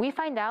 We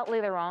find out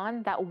later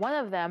on that one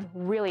of them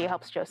really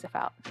helps Joseph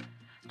out.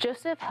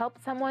 Joseph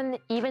helped someone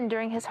even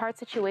during his hard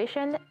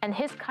situation, and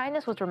his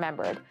kindness was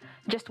remembered.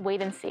 Just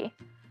wait and see.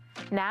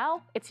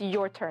 Now it's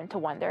your turn to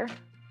wonder.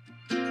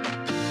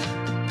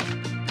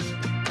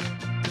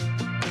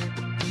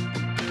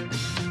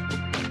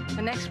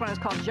 The next one is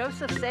called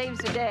Joseph Saves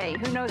the Day.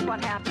 Who knows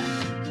what happened?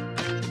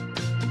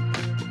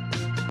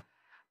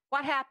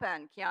 What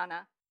happened,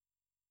 Kiana?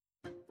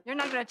 You're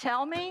not going to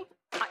tell me?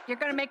 You're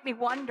going to make me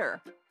wonder.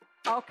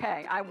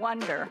 Okay, I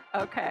wonder.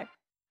 Okay.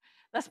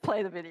 Let's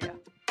play the video.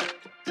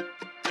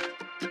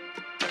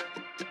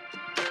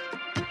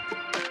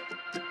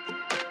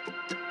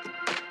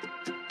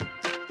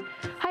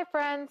 Hi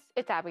friends,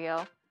 it's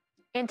Abigail.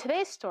 In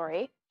today's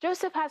story,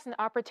 Joseph has an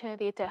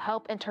opportunity to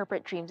help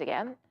interpret dreams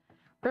again.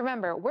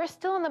 Remember, we're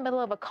still in the middle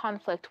of a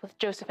conflict with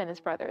Joseph and his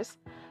brothers,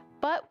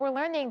 but we're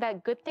learning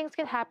that good things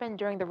can happen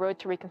during the road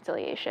to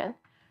reconciliation.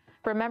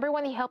 Remember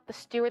when he helped the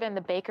steward and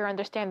the baker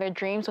understand their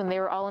dreams when they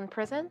were all in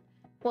prison?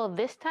 Well,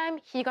 this time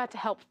he got to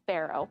help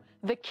Pharaoh,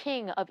 the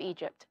king of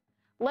Egypt.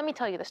 Let me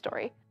tell you the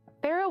story.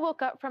 Pharaoh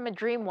woke up from a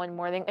dream one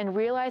morning and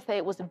realized that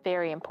it was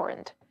very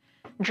important.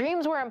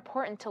 Dreams were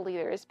important to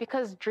leaders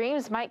because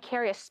dreams might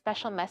carry a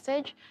special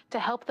message to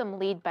help them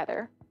lead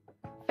better.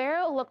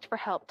 Pharaoh looked for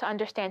help to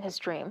understand his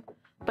dream,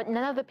 but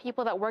none of the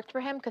people that worked for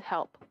him could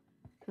help.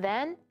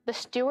 Then, the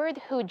steward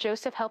who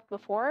Joseph helped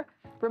before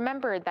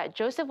remembered that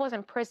Joseph was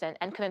in prison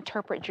and could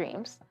interpret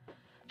dreams.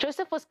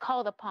 Joseph was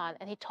called upon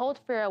and he told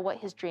Pharaoh what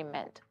his dream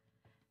meant.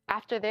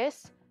 After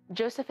this,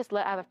 Joseph is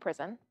let out of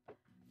prison.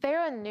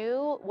 Pharaoh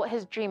knew what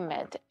his dream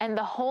meant and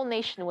the whole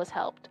nation was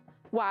helped.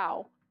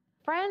 Wow.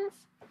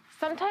 Friends,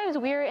 sometimes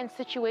we're in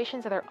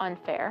situations that are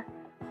unfair.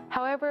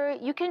 However,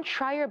 you can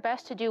try your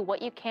best to do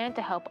what you can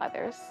to help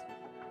others.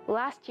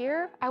 Last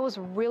year, I was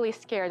really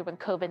scared when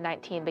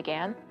COVID-19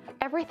 began.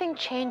 Everything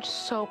changed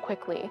so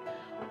quickly.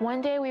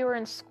 One day we were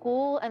in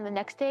school and the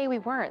next day we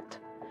weren't.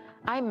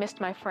 I missed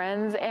my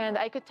friends and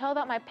I could tell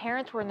that my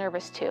parents were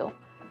nervous too.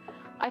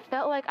 I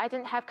felt like I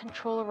didn't have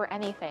control over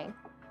anything.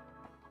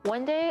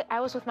 One day I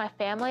was with my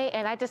family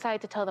and I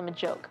decided to tell them a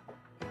joke.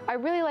 I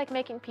really like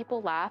making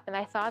people laugh and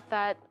I thought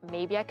that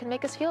maybe I could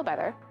make us feel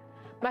better.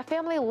 My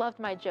family loved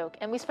my joke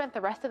and we spent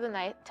the rest of the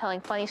night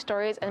telling funny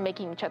stories and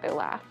making each other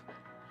laugh.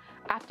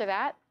 After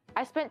that,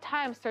 I spent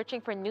time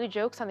searching for new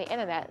jokes on the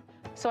internet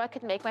so I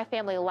could make my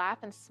family laugh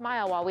and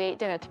smile while we ate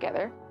dinner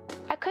together.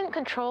 I couldn't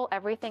control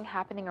everything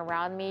happening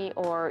around me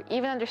or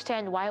even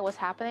understand why it was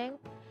happening,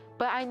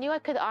 but I knew I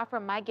could offer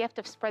my gift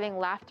of spreading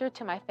laughter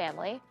to my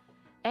family,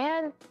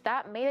 and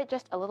that made it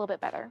just a little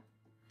bit better.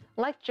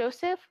 Like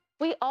Joseph,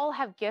 we all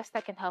have gifts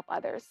that can help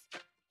others,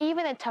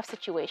 even in tough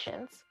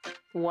situations.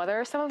 What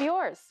are some of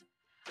yours?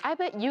 I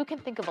bet you can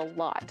think of a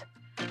lot.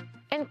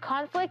 In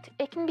conflict,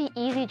 it can be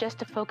easy just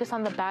to focus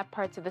on the bad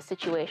parts of the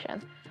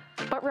situation.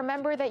 But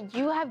remember that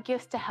you have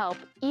gifts to help,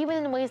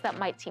 even in ways that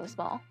might seem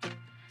small.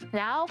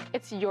 Now,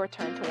 it's your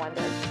turn to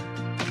wonder.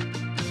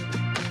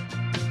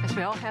 As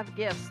we all have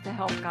gifts to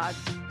help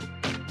God's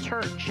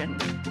church and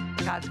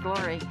God's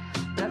glory.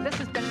 Now, this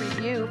has been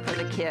review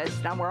for the kids.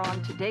 Now we're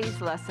on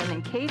today's lesson,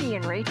 and Katie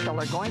and Rachel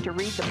are going to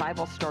read the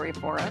Bible story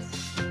for us.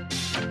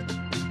 She's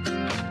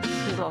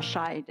a little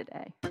shy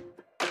today.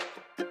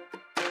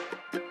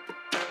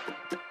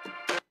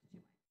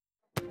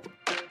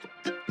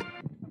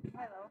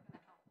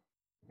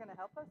 Going to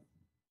help us?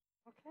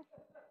 Okay.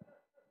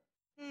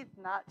 He's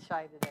not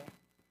shy today.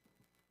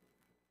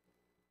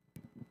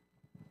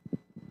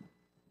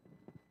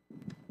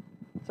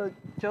 So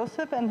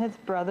Joseph and his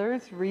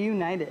brothers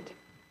reunited.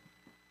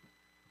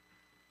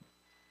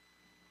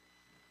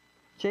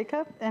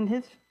 Jacob and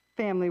his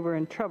family were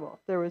in trouble.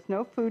 There was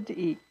no food to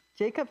eat.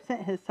 Jacob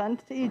sent his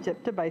sons to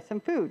Egypt to buy some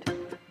food.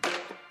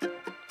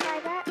 By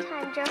that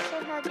time,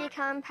 Joseph had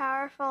become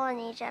powerful in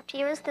Egypt.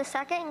 He was the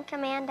second in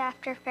command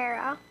after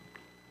Pharaoh.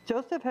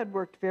 Joseph had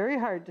worked very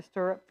hard to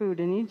store up food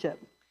in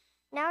Egypt.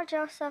 Now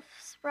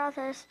Joseph's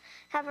brothers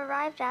have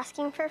arrived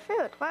asking for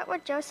food. What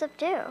would Joseph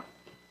do?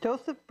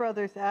 Joseph's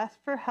brothers asked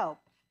for help,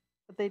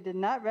 but they did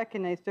not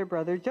recognize their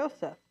brother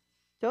Joseph.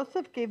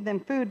 Joseph gave them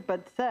food,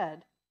 but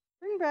said,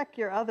 "Bring back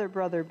your other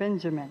brother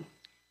Benjamin."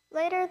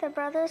 Later, the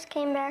brothers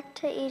came back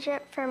to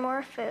Egypt for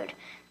more food.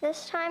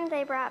 This time,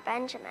 they brought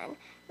Benjamin.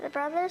 The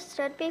brothers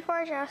stood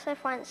before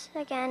Joseph once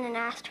again and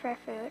asked for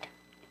food.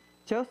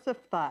 Joseph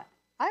thought,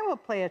 "I will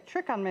play a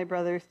trick on my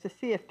brothers to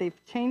see if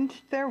they've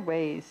changed their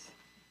ways."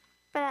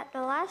 But at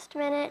the last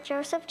minute,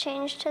 Joseph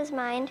changed his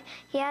mind.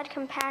 He had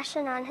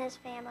compassion on his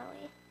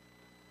family.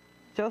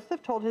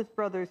 Joseph told his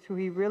brothers who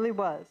he really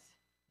was.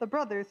 The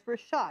brothers were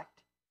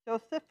shocked.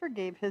 Joseph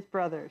forgave his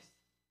brothers.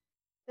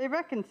 They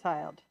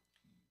reconciled.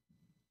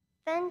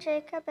 Then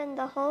Jacob and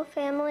the whole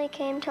family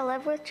came to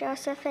live with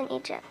Joseph in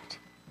Egypt.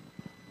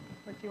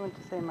 What do you want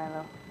to say,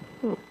 Milo?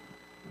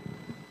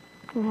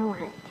 No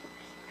one.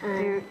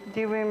 Do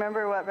you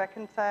remember what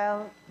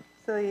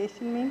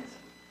reconciliation means?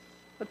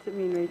 What's it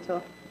mean,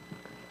 Rachel?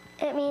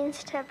 It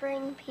means to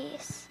bring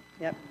peace.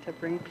 Yep, to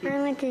bring peace. I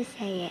want to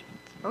say it.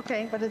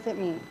 Okay, what does it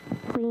mean?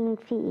 Bring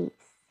peace.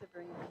 To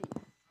bring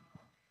peace.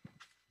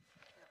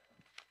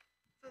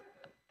 So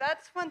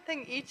that's one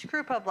thing. Each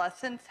group of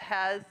lessons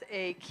has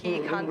a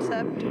key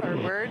concept or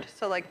word.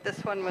 So like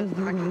this one was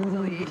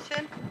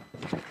reconciliation.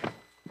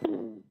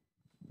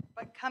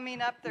 But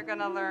coming up, they're going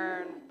to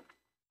learn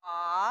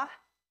awe.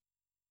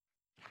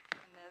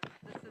 And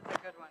this is a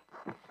good one.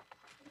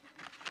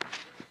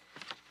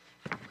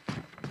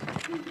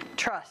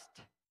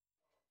 Trust.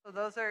 So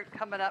those are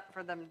coming up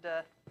for them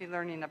to be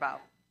learning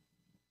about.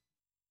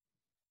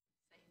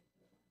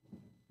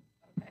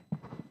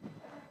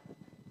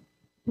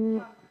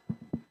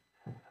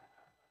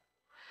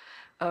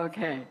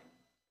 Okay.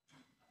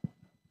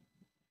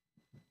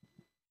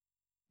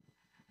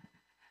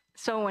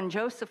 So when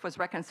Joseph was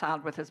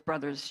reconciled with his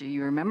brothers, do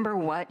you remember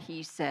what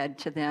he said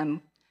to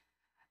them?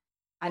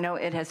 I know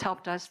it has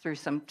helped us through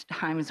some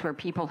times where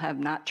people have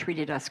not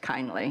treated us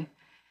kindly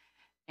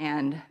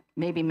and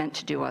maybe meant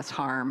to do us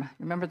harm.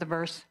 Remember the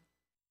verse?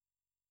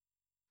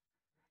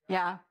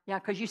 Yeah,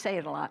 because you say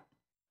it a lot.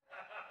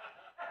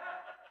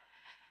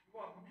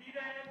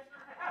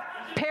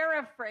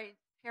 Paraphrasing.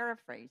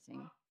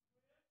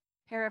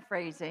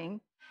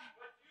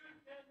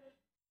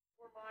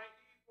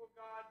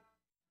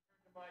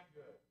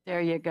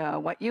 There you go.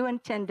 What you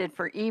intended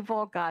for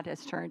evil, God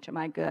has turned to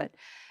my good.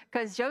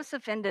 Because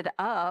Joseph ended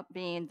up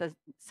being the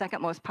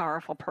second most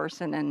powerful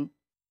person in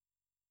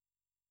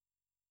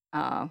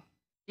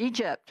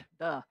Egypt.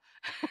 Duh.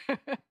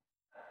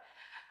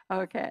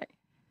 Okay.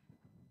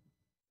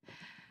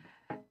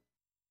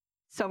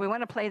 So we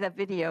want to play that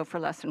video for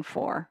lesson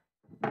 4.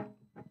 I'm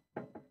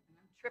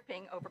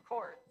tripping over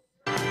chords.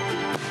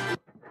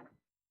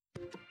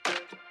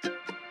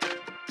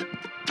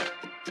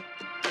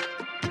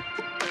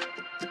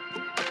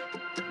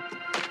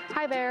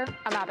 Hi there,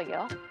 I'm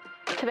Abigail.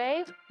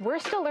 Today, we're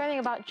still learning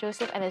about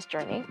Joseph and his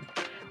journey.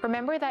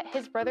 Remember that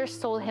his brothers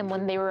sold him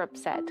when they were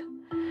upset.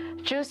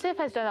 Joseph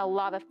has done a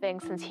lot of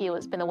things since he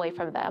has been away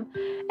from them,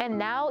 and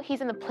now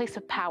he's in a place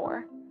of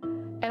power.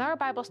 In our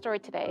Bible story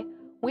today,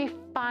 we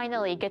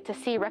finally get to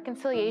see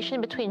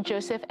reconciliation between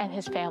Joseph and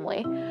his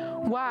family.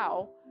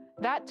 Wow,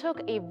 that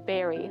took a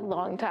very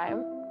long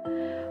time.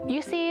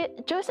 You see,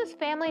 Joseph's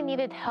family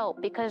needed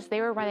help because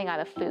they were running out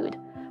of food.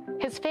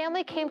 His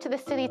family came to the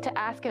city to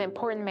ask an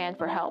important man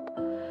for help,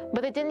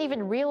 but they didn't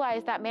even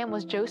realize that man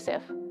was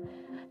Joseph.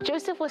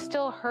 Joseph was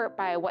still hurt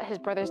by what his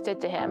brothers did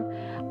to him,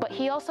 but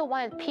he also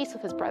wanted peace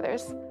with his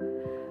brothers.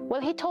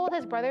 When he told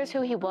his brothers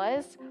who he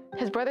was,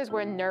 his brothers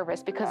were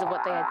nervous because of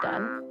what they had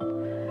done.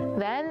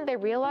 Then they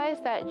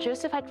realized that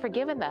Joseph had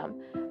forgiven them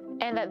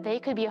and that they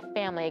could be a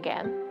family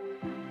again.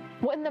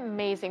 What an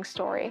amazing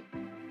story.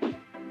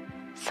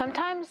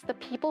 Sometimes the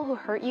people who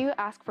hurt you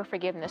ask for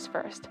forgiveness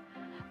first,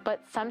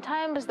 but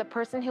sometimes the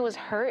person who was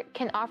hurt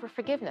can offer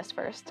forgiveness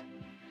first.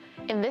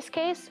 In this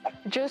case,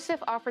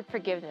 Joseph offered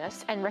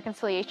forgiveness and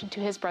reconciliation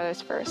to his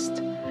brothers first.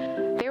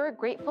 They were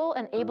grateful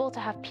and able to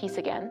have peace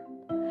again.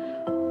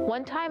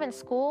 One time in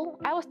school,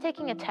 I was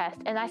taking a test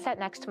and I sat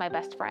next to my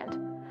best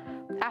friend.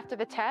 After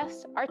the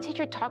test, our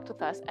teacher talked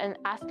with us and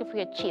asked if we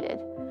had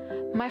cheated.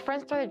 My friend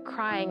started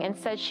crying and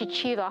said she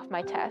cheated off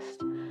my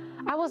test.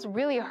 I was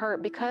really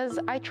hurt because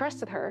I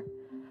trusted her.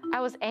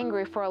 I was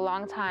angry for a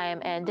long time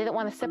and didn't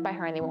want to sit by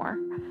her anymore.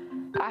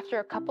 After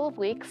a couple of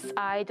weeks,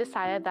 I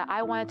decided that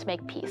I wanted to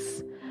make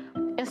peace.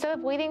 Instead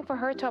of waiting for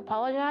her to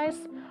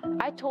apologize,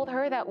 I told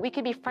her that we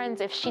could be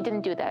friends if she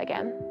didn't do that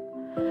again.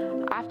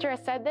 After I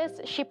said this,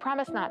 she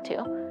promised not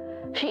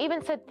to. She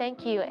even said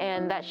thank you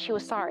and that she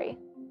was sorry.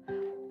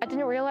 I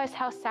didn't realize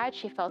how sad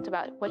she felt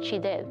about what she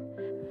did.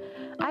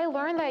 I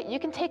learned that you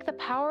can take the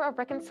power of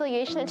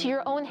reconciliation into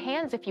your own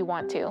hands if you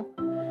want to.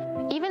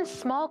 Even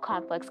small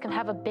conflicts can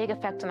have a big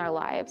effect on our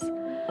lives.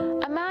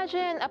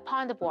 Imagine a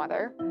pond of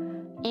water.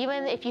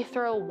 Even if you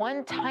throw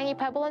one tiny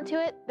pebble into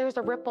it, there's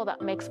a ripple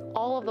that makes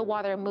all of the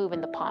water move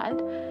in the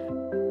pond.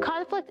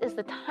 Conflict is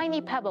the tiny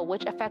pebble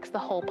which affects the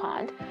whole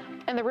pond,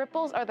 and the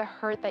ripples are the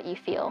hurt that you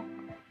feel.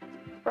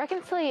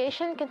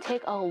 Reconciliation can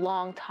take a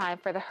long time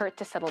for the hurt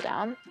to settle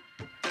down.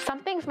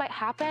 Some things might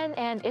happen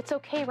and it's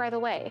okay right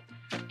away,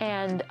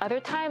 and other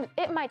times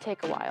it might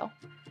take a while.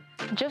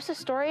 Joseph's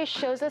story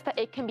shows us that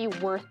it can be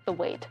worth the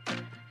wait.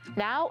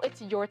 Now it's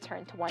your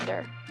turn to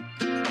wonder.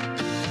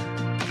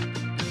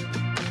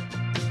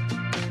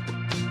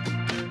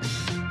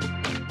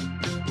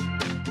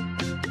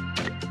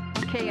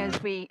 Okay,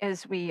 as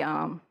we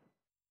have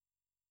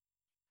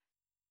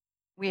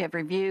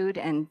reviewed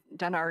and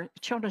done our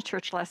children's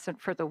church lesson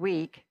for the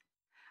week,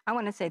 I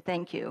want to say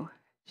thank you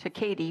to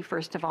Katie,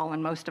 first of all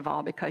and most of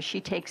all, because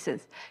she takes the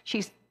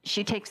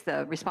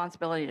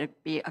responsibility to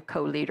be a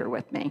co-leader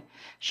with me.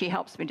 She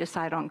helps me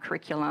decide on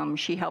curriculum.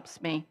 She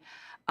helps me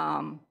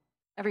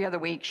every other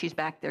week. She's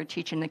back there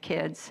teaching the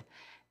kids,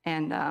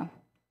 and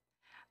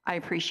I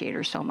appreciate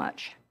her so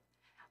much.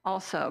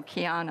 Also,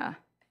 Kiana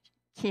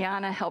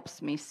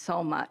helps me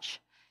so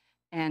much,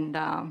 and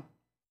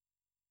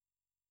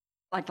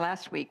like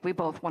last week, we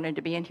both wanted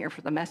to be in here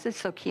for the message,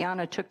 so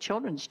Kiana took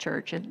children's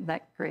church. Isn't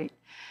that great?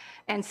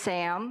 And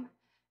Sam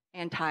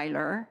and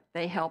Tyler,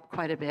 they help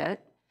quite a bit.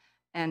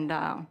 And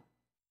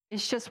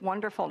it's just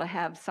wonderful to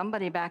have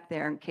somebody back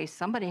there in case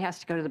somebody has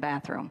to go to the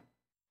bathroom.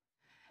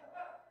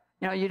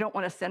 You know, you don't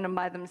want to send them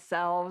by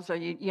themselves, or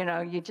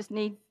you just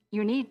need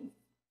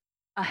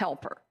a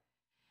helper.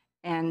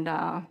 And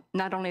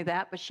not only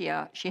that, but she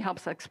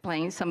helps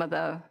explain some of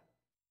the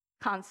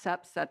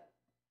concepts that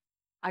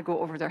I go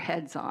over their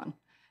heads on.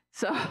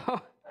 So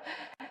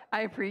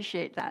I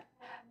appreciate that.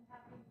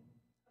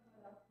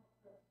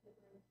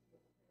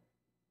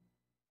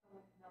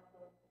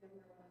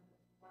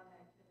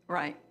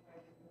 Right.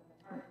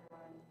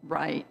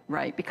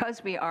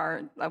 Because we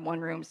are a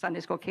one-room Sunday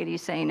school,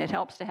 Katie's saying it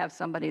helps to have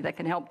somebody that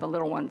can help the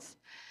little ones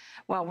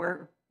while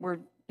we're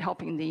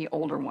helping the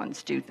older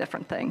ones do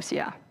different things,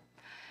 yeah.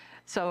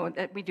 So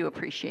we do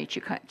appreciate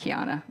you,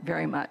 Kiana,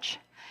 very much.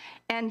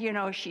 And,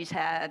 she's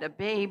had a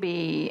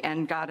baby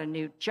and got a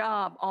new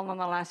job all in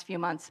the last few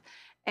months.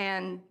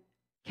 And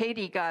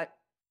Katie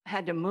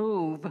had to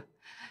move.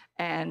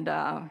 And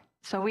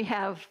so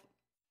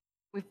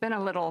we've been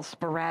a little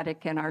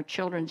sporadic in our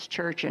children's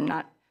church and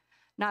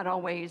not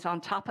always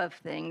on top of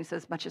things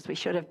as much as we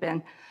should have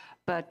been.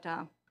 But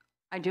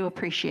I do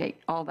appreciate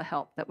all the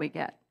help that we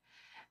get.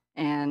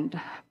 And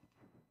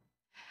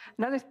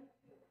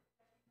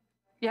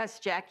yes,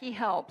 Jackie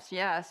helps,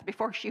 yes.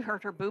 Before she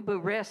hurt her boo-boo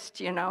wrist,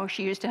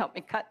 she used to help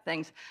me cut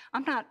things.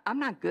 I'm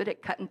not good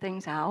at cutting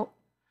things out.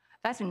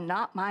 That's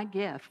not my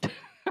gift.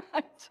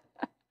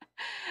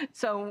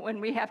 So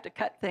when we have to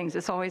cut things,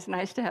 it's always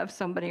nice to have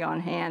somebody on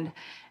hand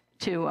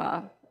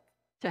to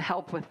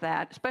help with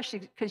that, especially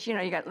because,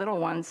 you got little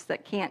ones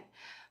that can't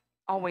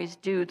always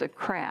do the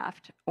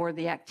craft or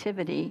the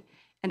activity,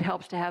 and it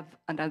helps to have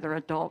another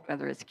adult,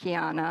 whether it's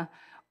Kiana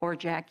or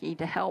Jackie,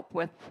 to help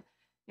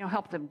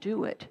help them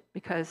do it,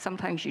 because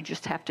sometimes you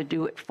just have to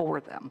do it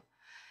for them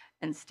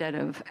and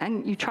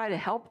you try to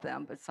help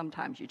them, but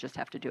sometimes you just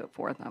have to do it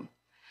for them.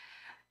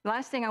 The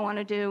last thing I want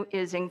to do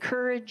is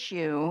encourage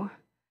you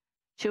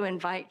to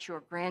invite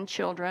your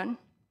grandchildren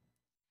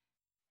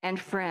and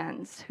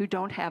friends who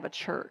don't have a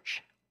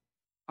church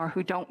or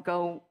who don't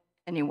go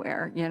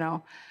anywhere,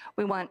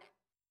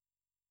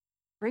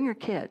 bring your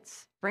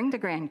kids, bring the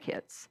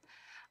grandkids.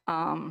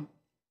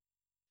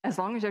 As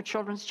long as they're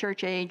children's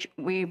church age,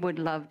 we would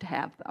love to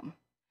have them.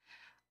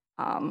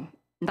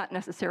 Not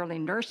necessarily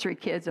nursery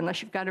kids,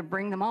 unless you've got to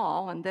bring them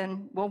all, and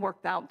then we'll work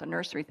out the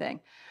nursery thing.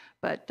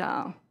 But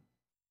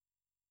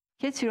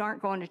kids who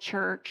aren't going to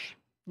church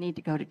need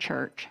to go to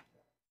church.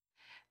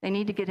 They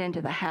need to get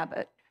into the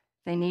habit.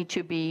 They need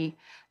to be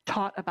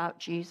taught about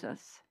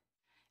Jesus.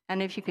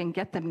 And if you can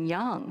get them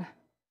young,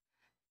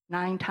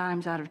 9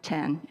 times out of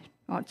 10,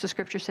 what's the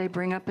scripture say?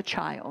 Bring up a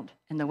child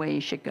in the way he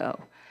should go,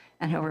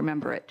 and he'll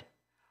remember it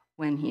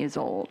when he is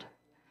old.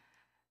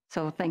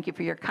 So thank you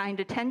for your kind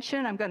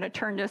attention. I'm going to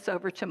turn this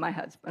over to my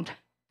husband,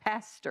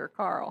 Pastor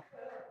Carl.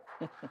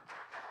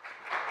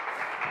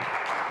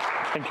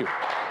 Thank you.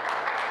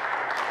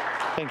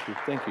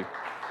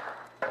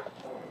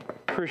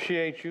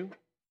 Appreciate you.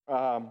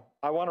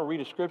 I want to read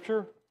a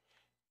scripture,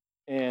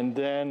 and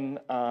then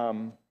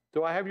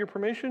do I have your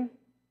permission,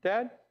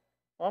 Dad?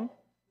 Mom?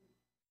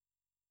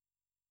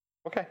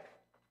 Okay.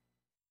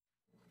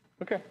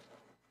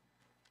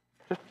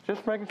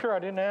 Just making sure. I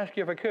didn't ask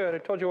you if I could. I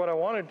told you what I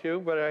wanted to,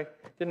 but I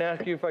didn't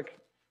ask you if I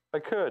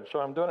could. So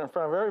I'm doing it in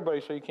front of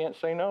everybody so you can't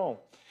say no.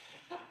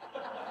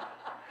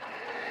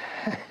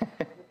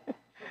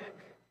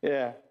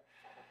 Yeah.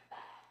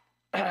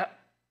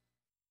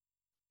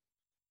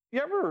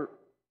 You ever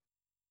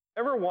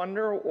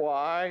wonder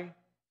why,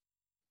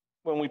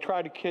 when we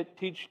try to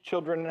teach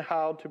children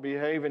how to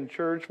behave in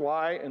church,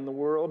 why in the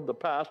world the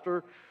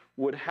pastor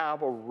would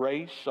have a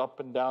race up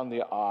and down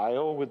the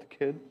aisle with the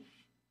kids?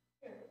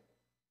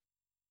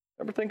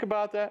 Ever think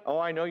about that? Oh,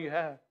 I know you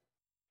have,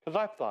 because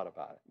I've thought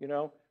about it,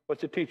 what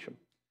to teach them.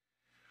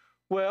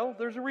 Well,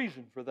 there's a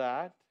reason for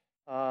that.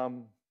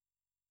 And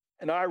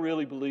I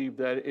really believe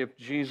that if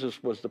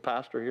Jesus was the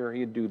pastor here,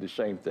 he'd do the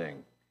same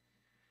thing.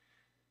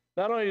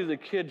 Not only do the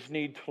kids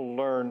need to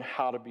learn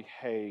how to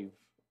behave,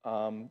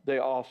 they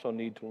also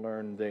need to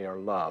learn they are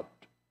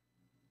loved.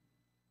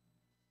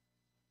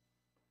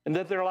 And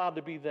that they're allowed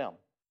to be them.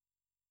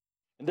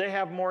 And they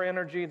have more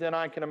energy than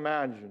I can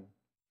imagine.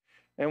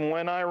 And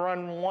when I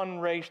run one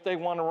race, they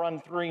want to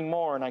run 3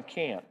 more, and I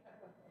can't.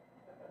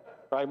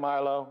 Right,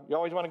 Milo? You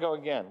always want to go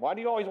again. Why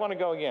do you always want to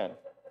go again?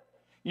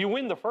 You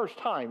win the first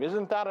time.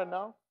 Isn't that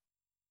enough?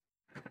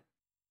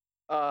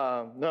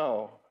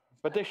 No.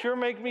 But they sure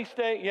make me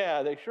stay,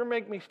 they sure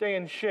make me stay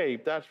in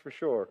shape, that's for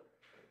sure.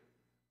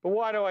 But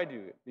why do I do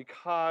it?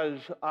 Because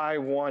I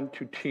want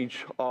to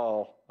teach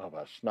all of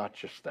us, not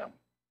just them.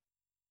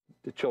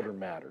 The children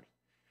matter.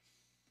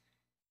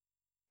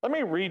 Let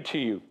me read to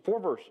you 4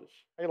 verses.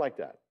 How do you like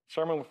that?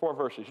 Sermon with 4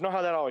 verses. You know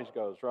how that always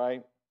goes,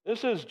 right?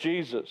 This is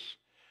Jesus.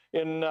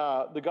 In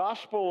the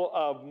Gospel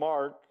of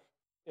Mark,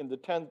 in the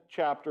 10th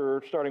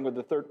chapter, starting with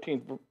the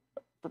 13th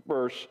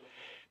verse,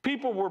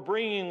 People were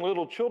bringing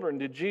little children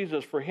to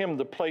Jesus for him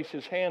to place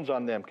his hands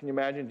on them. Can you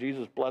imagine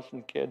Jesus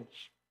blessing kids?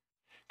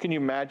 Can you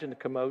imagine the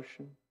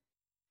commotion?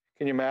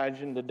 Can you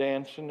imagine the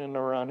dancing and the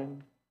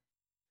running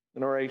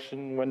and the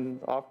racing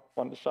when off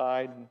on the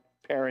side? And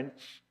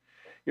parents,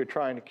 you're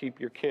trying to keep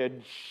your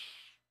kids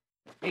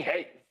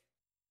behave,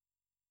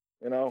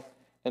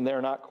 and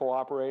they're not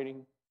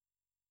cooperating.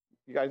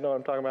 You guys know what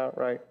I'm talking about,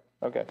 right?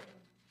 Okay.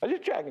 I'm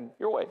just checking.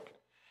 You're awake.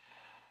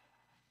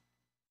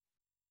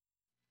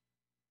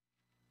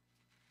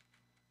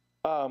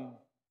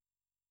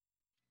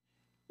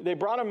 They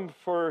brought him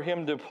for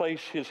him to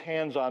place his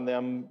hands on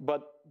them,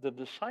 but the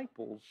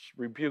disciples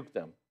rebuked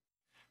them.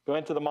 They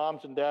went to the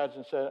moms and dads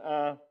and said,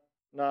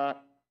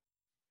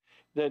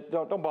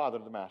 don't bother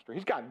the master.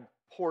 He's got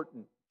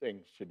important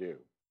things to do.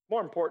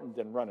 More important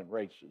than running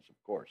races,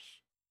 of course.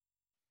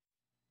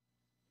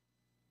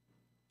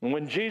 And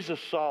when Jesus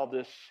saw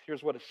this,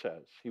 here's what it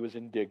says. He was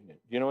indignant.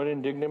 You know what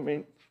indignant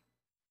means?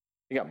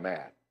 He got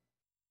mad.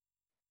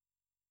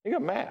 He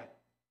got mad.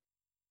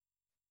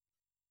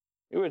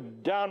 He was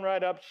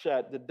downright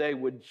upset that they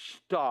would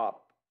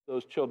stop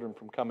those children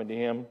from coming to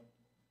him.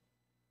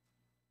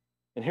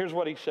 And here's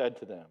what he said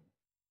to them.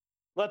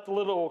 Let the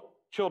little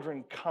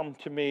children come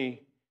to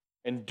me,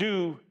 and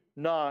do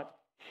not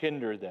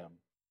hinder them.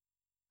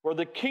 For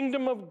the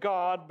kingdom of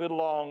God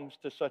belongs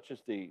to such as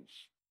these.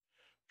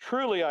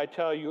 Truly, I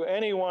tell you,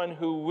 anyone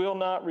who will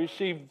not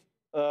receive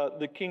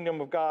the kingdom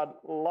of God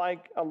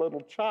like a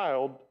little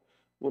child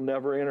will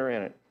never enter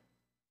in it.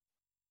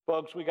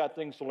 Folks, we got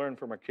things to learn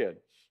from our kids.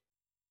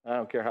 I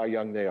don't care how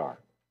young they are.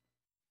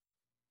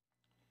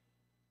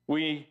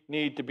 We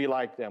need to be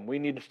like them. We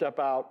need to step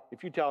out.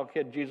 If you tell a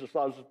kid Jesus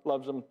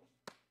loves them,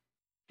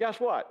 guess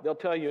what? They'll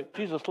tell you,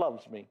 Jesus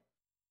loves me.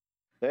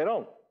 They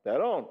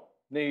don't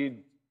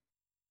need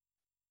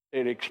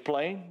it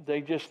explained.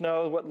 They just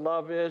know what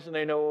love is, and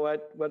they know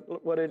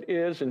what it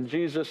is, and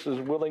Jesus is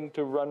willing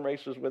to run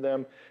races with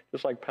them,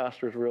 just like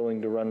pastors are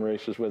willing to run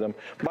races with them.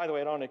 By the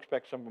way, I don't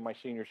expect some of my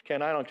seniors,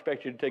 Ken, I don't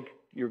expect you to take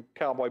your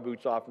cowboy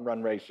boots off and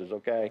run races,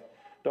 okay?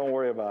 Don't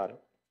worry about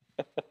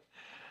it.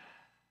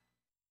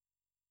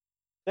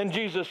 Then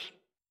Jesus,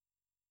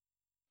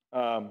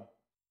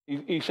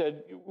 he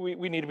said,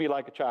 we need to be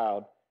like a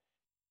child.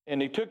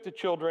 And he took the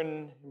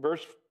children,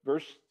 verse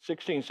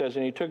 16 says,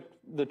 and he took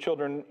the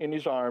children in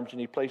his arms, and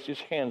he placed his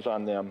hands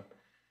on them,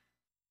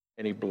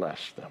 and he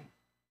blessed them.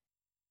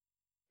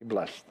 He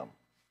blessed them.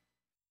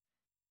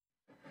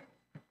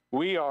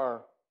 We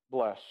are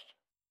blessed,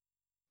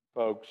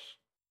 folks.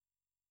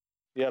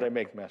 Yeah, they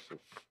make messes.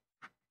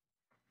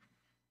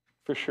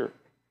 For sure.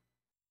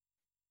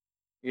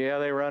 Yeah,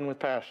 they run with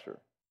pastor.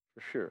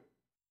 For sure.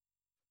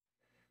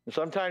 And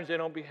sometimes they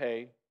don't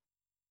behave.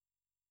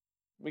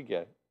 We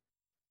get it.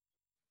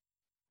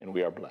 And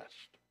we are blessed.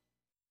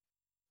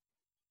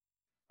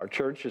 Our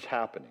church is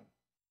happening.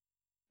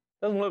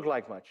 Doesn't look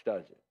like much,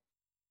 does it?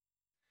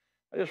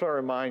 I just want to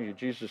remind you,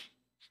 Jesus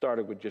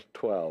started with just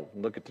 12.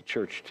 And look at the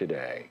church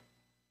today.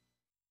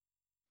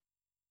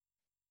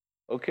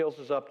 Oak Hills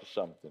is up to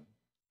something.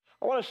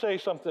 I want to say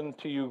something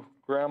to you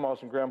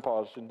grandmas and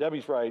grandpas, and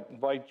Debbie's right.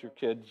 Invite your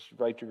kids,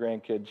 invite your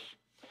grandkids.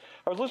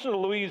 I was listening to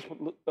Louise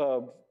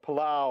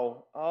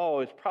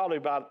Palau, it's probably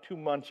about 2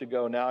 months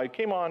ago now. He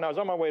came on, I was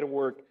on my way to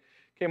work,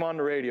 came on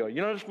the radio.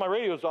 You notice my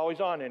radio is always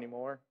on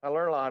anymore. I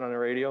learn a lot on the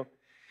radio.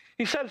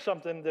 He said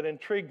something that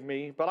intrigued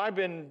me, but I've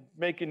been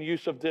making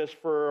use of this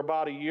for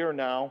about a year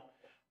now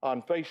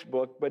on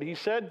Facebook. But he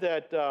said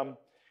that,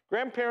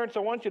 grandparents,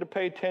 I want you to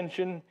pay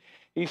attention.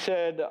 He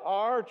said,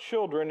 our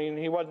children, and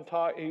he wasn't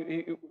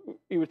talking,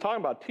 he was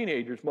talking about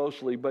teenagers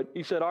mostly, but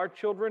he said, our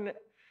children,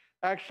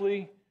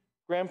 actually,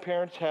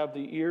 grandparents have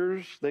the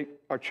ears.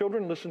 Our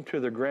children listen to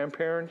their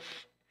grandparents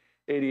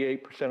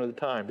 88% of the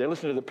time. They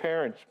listen to the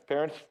parents.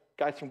 Parents,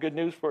 got some good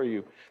news for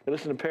you. They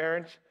listen to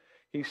parents.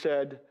 He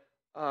said,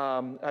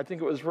 I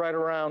think it was right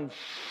around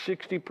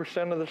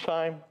 60% of the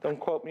time. Don't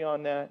quote me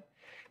on that.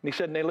 And he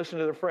said, and they listen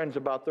to their friends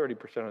about 30%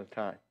 of the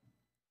time.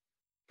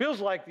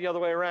 Feels like the other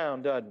way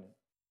around, doesn't it?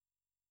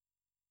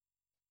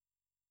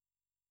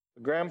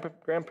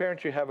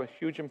 Grandparents, you have a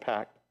huge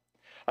impact.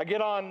 I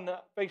get on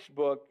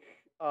Facebook.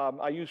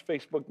 I use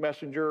Facebook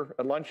Messenger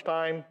at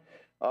lunchtime,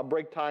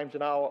 break times,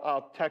 and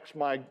I'll text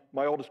my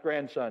oldest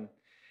grandson.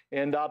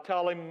 And I'll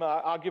tell him,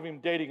 I'll give him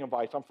dating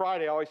advice. On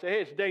Friday, I always say,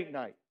 hey, it's date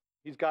night.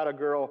 He's got a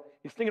girl.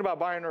 He's thinking about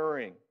buying her a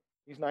ring.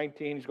 He's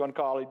 19. He's going to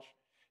college.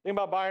 Thinking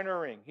about buying her a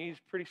ring. He's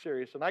pretty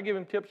serious. And I give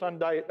him tips on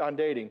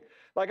dating.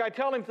 Like I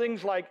tell him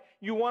things like,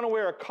 you want to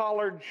wear a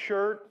collared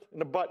shirt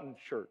and a buttoned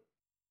shirt.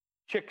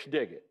 Chicks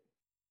dig it.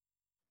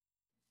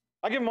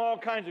 I give him all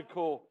kinds of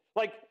cool,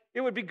 like,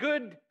 it would be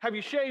good, have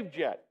you shaved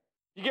yet?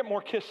 You get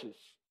more kisses.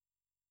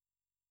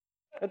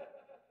 Take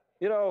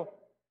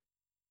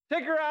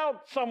her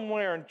out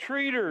somewhere and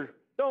treat her.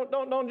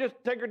 Don't just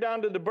take her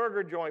down to the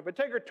burger joint, but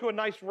take her to a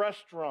nice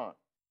restaurant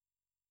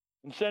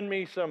and send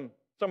me some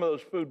of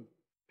those food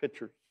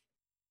pictures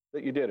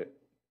that you did it.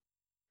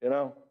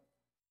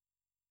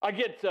 I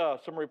get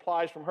some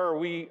replies from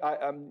her.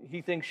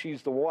 He thinks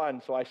she's the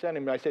one, so I sent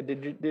him. I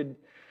said,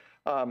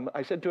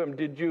 I said to him,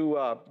 did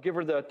you give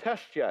her the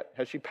test yet?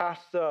 Has she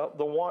passed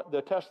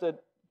the test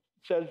that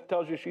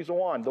tells you she's a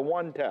one, the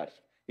one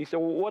test? He said,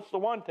 well, what's the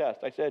one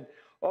test? I said,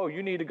 oh,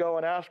 you need to go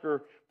and ask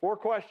her 4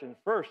 questions.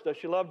 First, does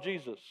she love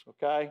Jesus?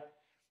 Okay?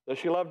 Does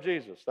she love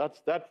Jesus? That's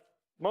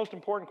most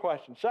important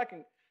question.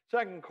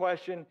 Second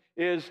question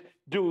is,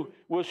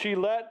 will she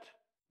let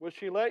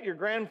your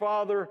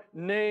grandfather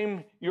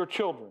name your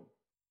children?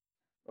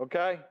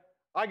 Okay?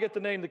 I get to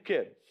name the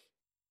kids.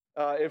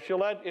 If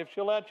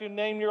she'll let you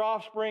name your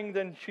offspring,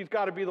 then she's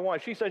got to be the one.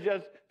 She says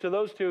yes to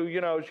those 2. You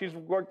know, she's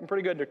working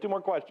pretty good. There are 2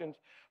 more questions.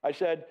 I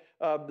said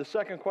the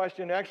second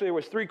question, actually there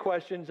was 3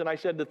 questions, and I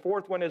said the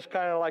 4th one is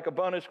kind of like a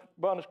bonus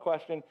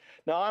question.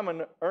 Now, I'm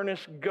an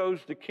Ernest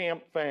Goes to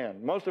Camp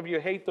fan. Most of you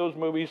hate those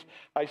movies.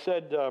 I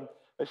said,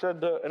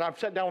 and I've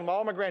sat down with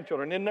all my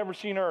grandchildren. They've never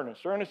seen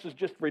Ernest. Ernest is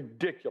just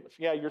ridiculous.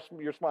 Yeah,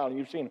 you're smiling.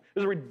 You've seen him.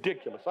 It's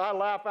ridiculous. I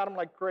laugh at him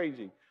like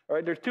crazy. All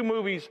right, there's 2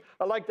 movies.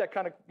 I like that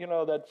kind of,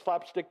 that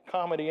slapstick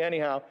comedy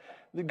anyhow.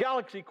 The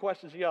Galaxy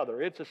Quest is the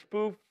other. It's a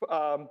spoof.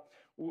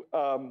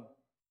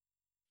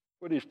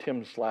 What is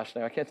Tim's last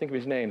name? I can't think of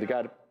his name. The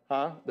guy,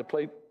 that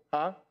played,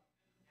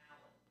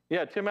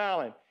 Yeah, Tim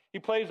Allen. He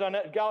plays on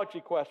that Galaxy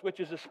Quest, which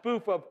is a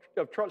spoof of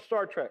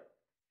Star Trek.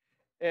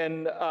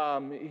 And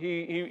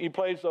he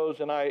plays those,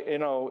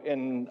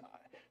 and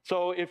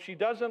so if she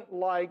doesn't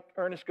like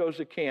Ernest Goes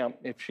to Camp,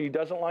 if she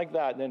doesn't like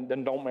that,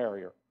 then don't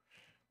marry her.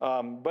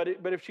 But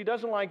if she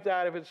doesn't like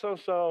that, if it's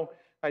so,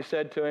 I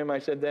said to him,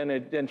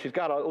 then she's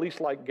got to at least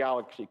like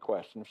Galaxy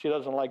Quest. And if she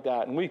doesn't like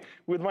that, and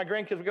with my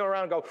grandkids, we go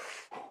around and go,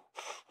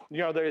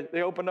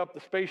 they open up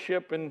the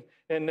spaceship and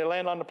they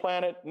land on the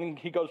planet, and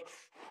he goes,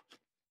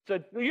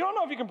 said, you don't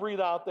know if you can breathe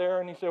out there.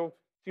 And he said, well,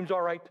 seems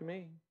all right to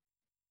me.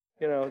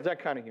 That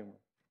kind of humor.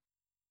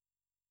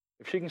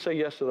 If she can say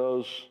yes to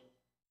those,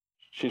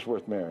 she's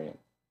worth marrying.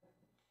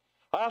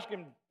 I asked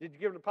him, did you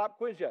give her the pop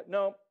quiz yet?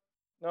 No.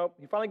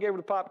 He finally gave her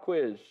the pop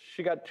quiz.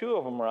 She got 2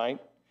 of them right.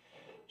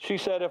 She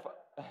said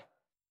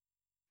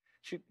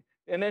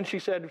and then she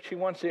said she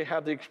wants to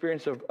have the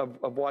experience of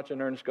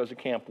watching Ernest Goes to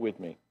Camp with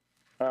me.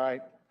 All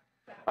right?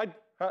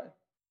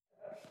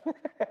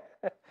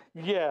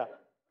 Yeah.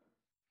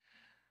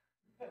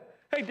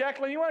 Hey,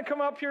 Declan, you want to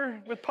come up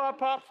here with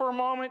Pop for a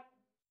moment?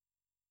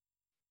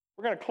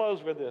 We're going to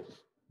close with this.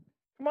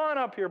 Come on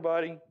up here,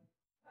 buddy.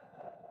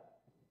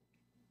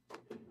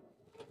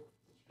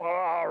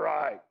 All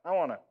right. I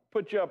want to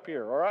put you up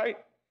here, all right?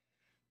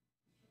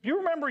 Do you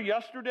remember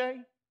yesterday?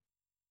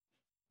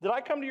 Did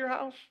I come to your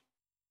house?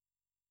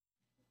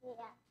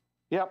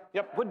 Yeah.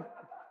 Yep.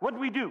 What did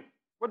we do?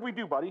 What did we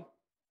do, buddy?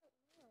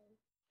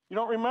 You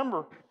don't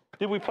remember?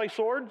 Did we play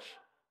swords?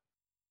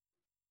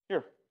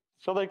 Here,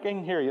 so they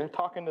can hear you.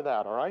 Talk into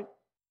that, all right?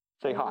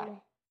 Say hi.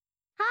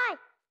 Hi.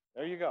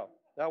 There you go.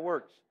 That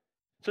works.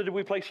 So did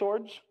we play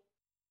swords? Yes.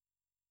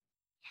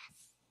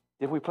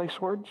 Did we play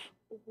swords?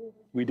 Mm-hmm.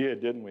 We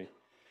did, didn't we?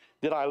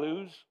 Did I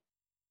lose?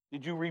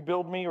 Did you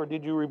rebuild me or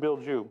did you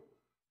rebuild you?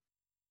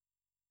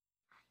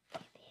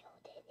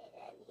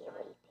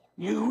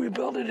 You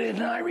rebuilt it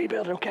and I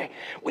rebuilt it. Okay.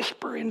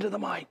 Whisper into the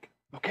mic.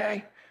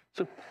 Okay?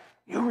 So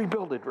you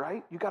rebuilt it,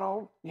 right? You got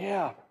all?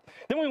 Yeah.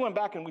 Then we went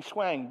back and we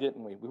swang,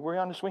 didn't we? We were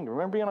on the swing.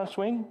 Remember being on a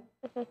swing?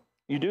 Mm-hmm.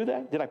 You do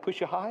that? Did I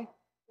push you high?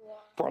 Yeah.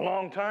 For a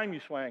long time you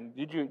swang.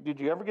 Did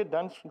you ever get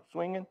done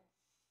swinging?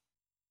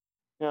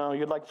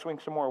 You'd like to swing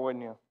some more,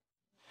 wouldn't you?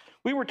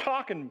 We were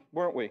talking,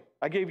 weren't we?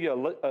 I gave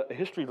you a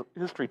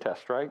history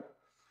test, right?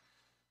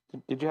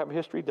 Did you have a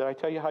history? Did I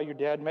tell you how your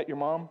dad met your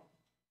mom?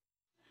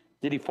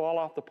 Did he fall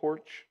off the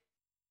porch?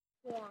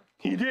 Yeah.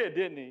 He did,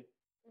 didn't he?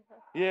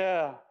 Mm-hmm.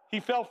 Yeah. He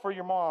fell for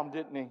your mom,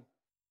 didn't he?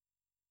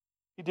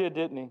 He did,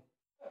 didn't he?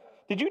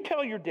 Did you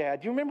tell your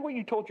dad? Do you remember what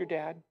you told your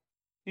dad?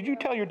 Did you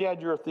tell your dad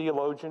you're a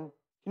theologian?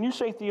 Can you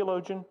say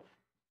theologian?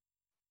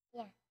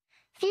 Yeah.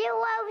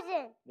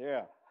 Theologian.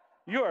 Yeah.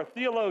 You're a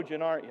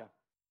theologian, aren't you?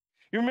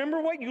 You remember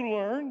what you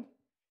learned?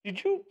 Do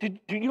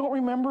you don't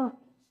remember?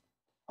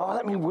 Oh,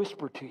 let me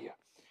whisper to you.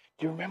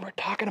 Do you remember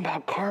talking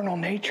about carnal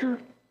nature?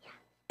 Yeah.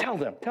 Tell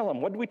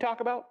them. What did we talk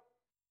about?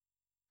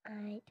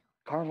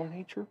 Carnal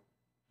nature?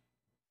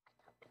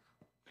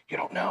 You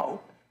don't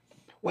know?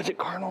 Was it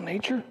carnal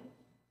nature?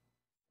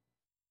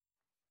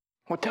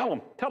 Well, tell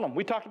them.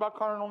 We talked about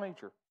carnal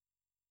nature.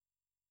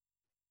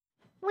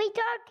 We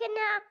talking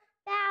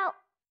about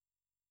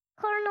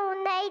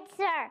carnal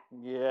nature.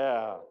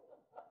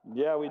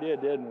 Yeah, we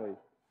did, didn't we?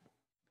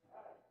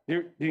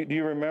 Do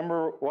you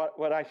remember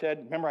what I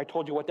said? Remember I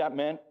told you what that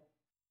meant?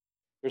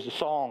 There's a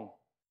song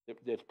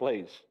that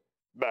plays,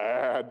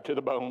 bad to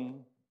the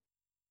bone.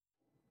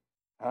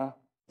 Huh?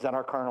 Is that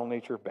our carnal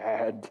nature,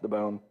 bad to the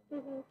bone?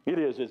 Mm-hmm. It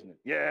is, isn't it?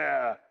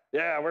 Yeah,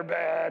 we're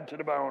bad to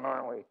the bone,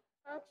 aren't we?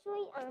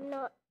 Actually, I'm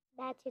not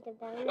bad to the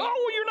bone.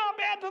 Oh, you're not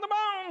bad to the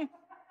bone.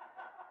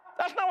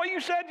 That's not what you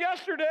said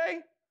yesterday.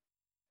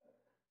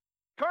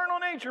 Carnal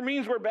nature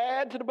means we're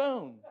bad to the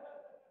bone.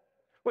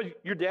 Well,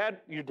 your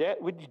dad, did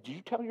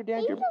you tell your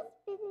dad? He just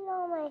spit it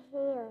on my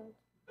hand.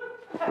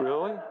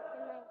 Really? And my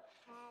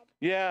head.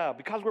 Yeah,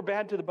 because we're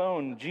bad to the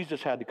bone,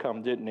 Jesus had to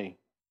come, didn't he?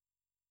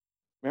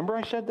 Remember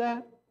I said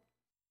that?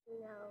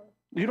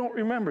 You don't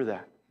remember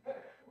that.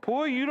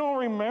 Boy, you don't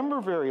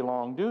remember very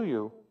long, do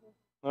you?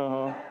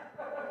 Uh-huh.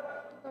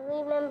 I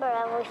remember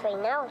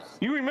everything else.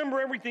 You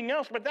remember everything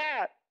else but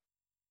that.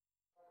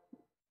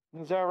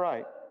 Is that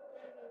right?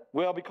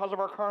 Well, because of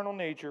our carnal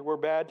nature, we're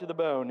bad to the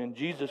bone, and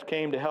Jesus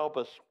came to help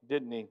us,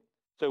 didn't he?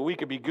 So we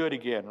could be good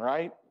again,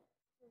 right?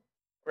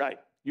 Right.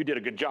 You did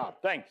a good job.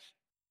 Thanks.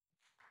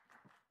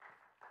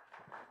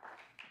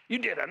 You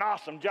did an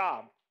awesome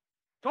job.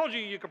 Told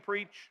you could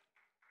preach.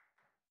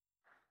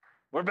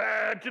 We're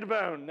bad to the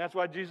bone. That's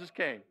why Jesus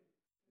came.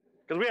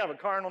 Because we have a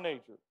carnal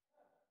nature.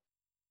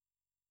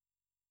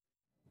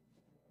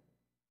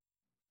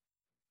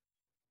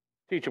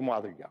 Teach them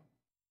while they're young.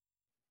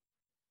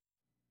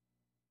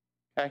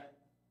 Okay?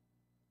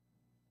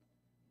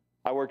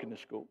 I work in the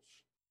schools.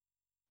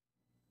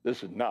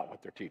 This is not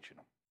what they're teaching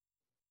them.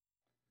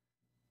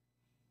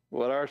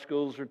 What our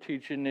schools are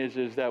teaching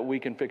is that we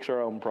can fix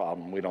our own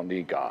problem. We don't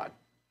need God.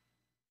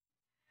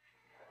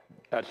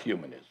 That's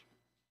humanism.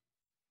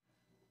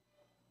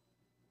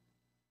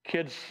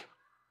 Kids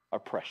are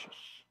precious.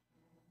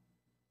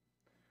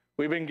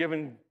 We've been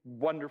given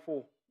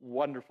wonderful,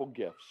 wonderful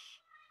gifts.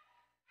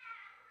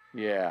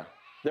 Yeah.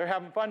 They're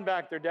having fun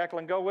back there,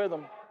 Declan. Go with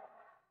them.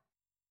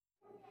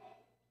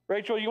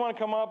 Rachel, you want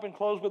to come up and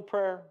close with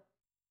prayer?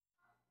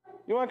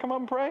 You want to come up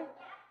and pray?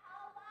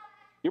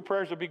 Your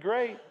prayers would be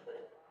great.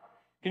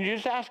 Can you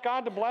just ask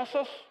God to bless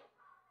us?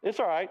 It's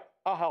all right.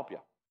 I'll help you.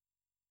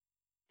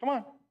 Come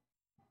on.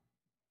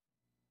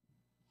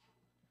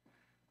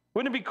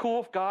 Wouldn't it be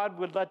cool if God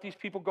would let these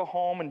people go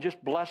home and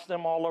just bless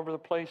them all over the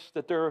place,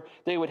 that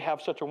they would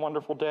have such a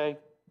wonderful day?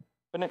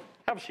 Wouldn't it?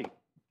 Have a seat.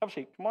 Have a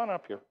seat. Come on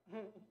up here.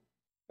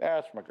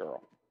 That's my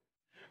girl.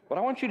 What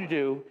I want you to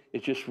do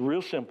is just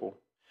real simple.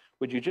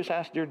 Would you just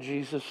ask dear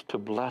Jesus to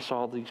bless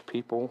all these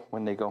people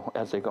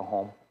as they go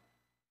home?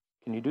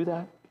 Can you do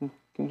that?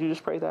 Can you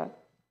just pray that?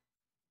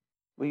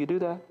 Will you do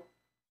that?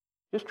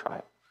 Just try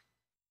it.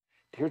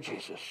 Dear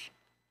Jesus.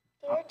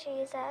 Dear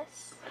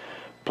Jesus.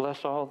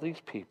 Bless all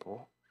these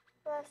people.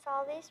 Bless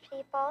all these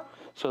people.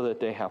 So that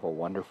they have a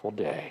wonderful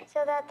day.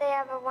 So that they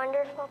have a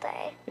wonderful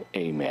day.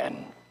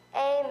 Amen.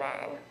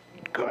 Amen.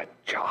 Good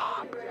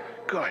job.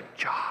 Good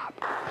job.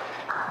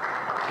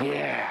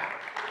 Yeah.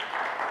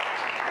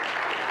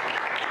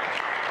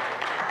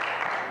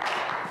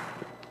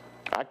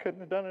 I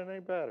couldn't have done it any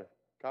better.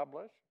 God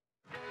bless you.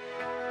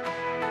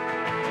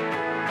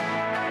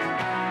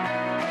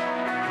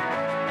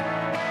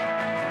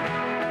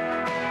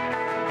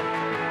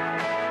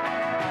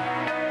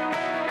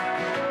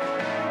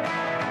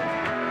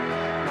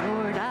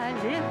 Lord, I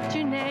lift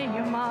your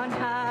name on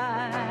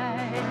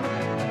high.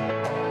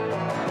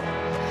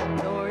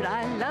 Lord,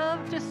 I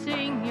love to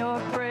sing your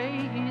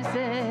praises.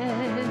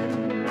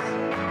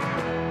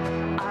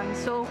 I'm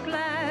so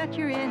glad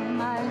you're in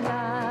my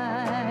life.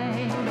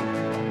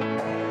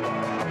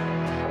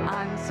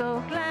 I'm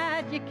so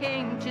glad you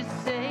came to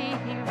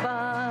save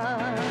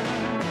us.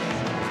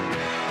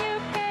 You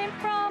came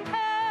from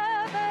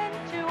heaven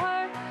to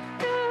earth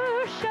to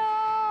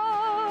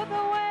show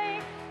the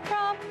way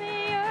from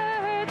the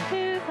earth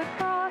to the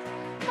cross.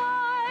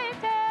 My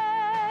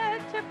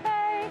debt to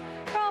pay,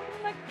 from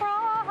the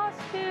cross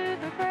to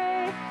the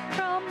grave,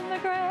 from the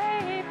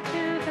grave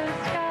to the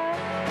sky.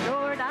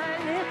 Lord, I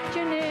lift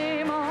your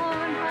name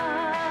on high.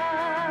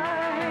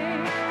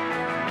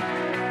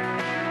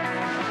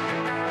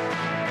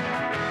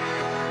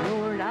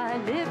 Lord, I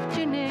lift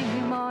your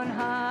name on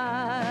high.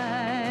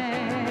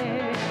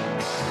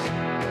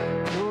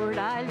 Lord,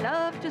 I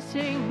love to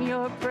sing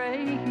your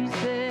praises.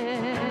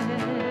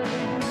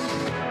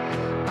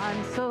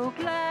 I'm so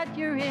glad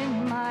you're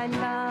in my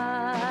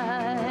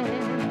life.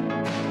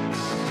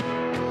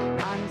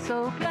 I'm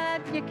so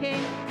glad you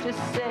came to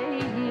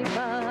save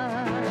us.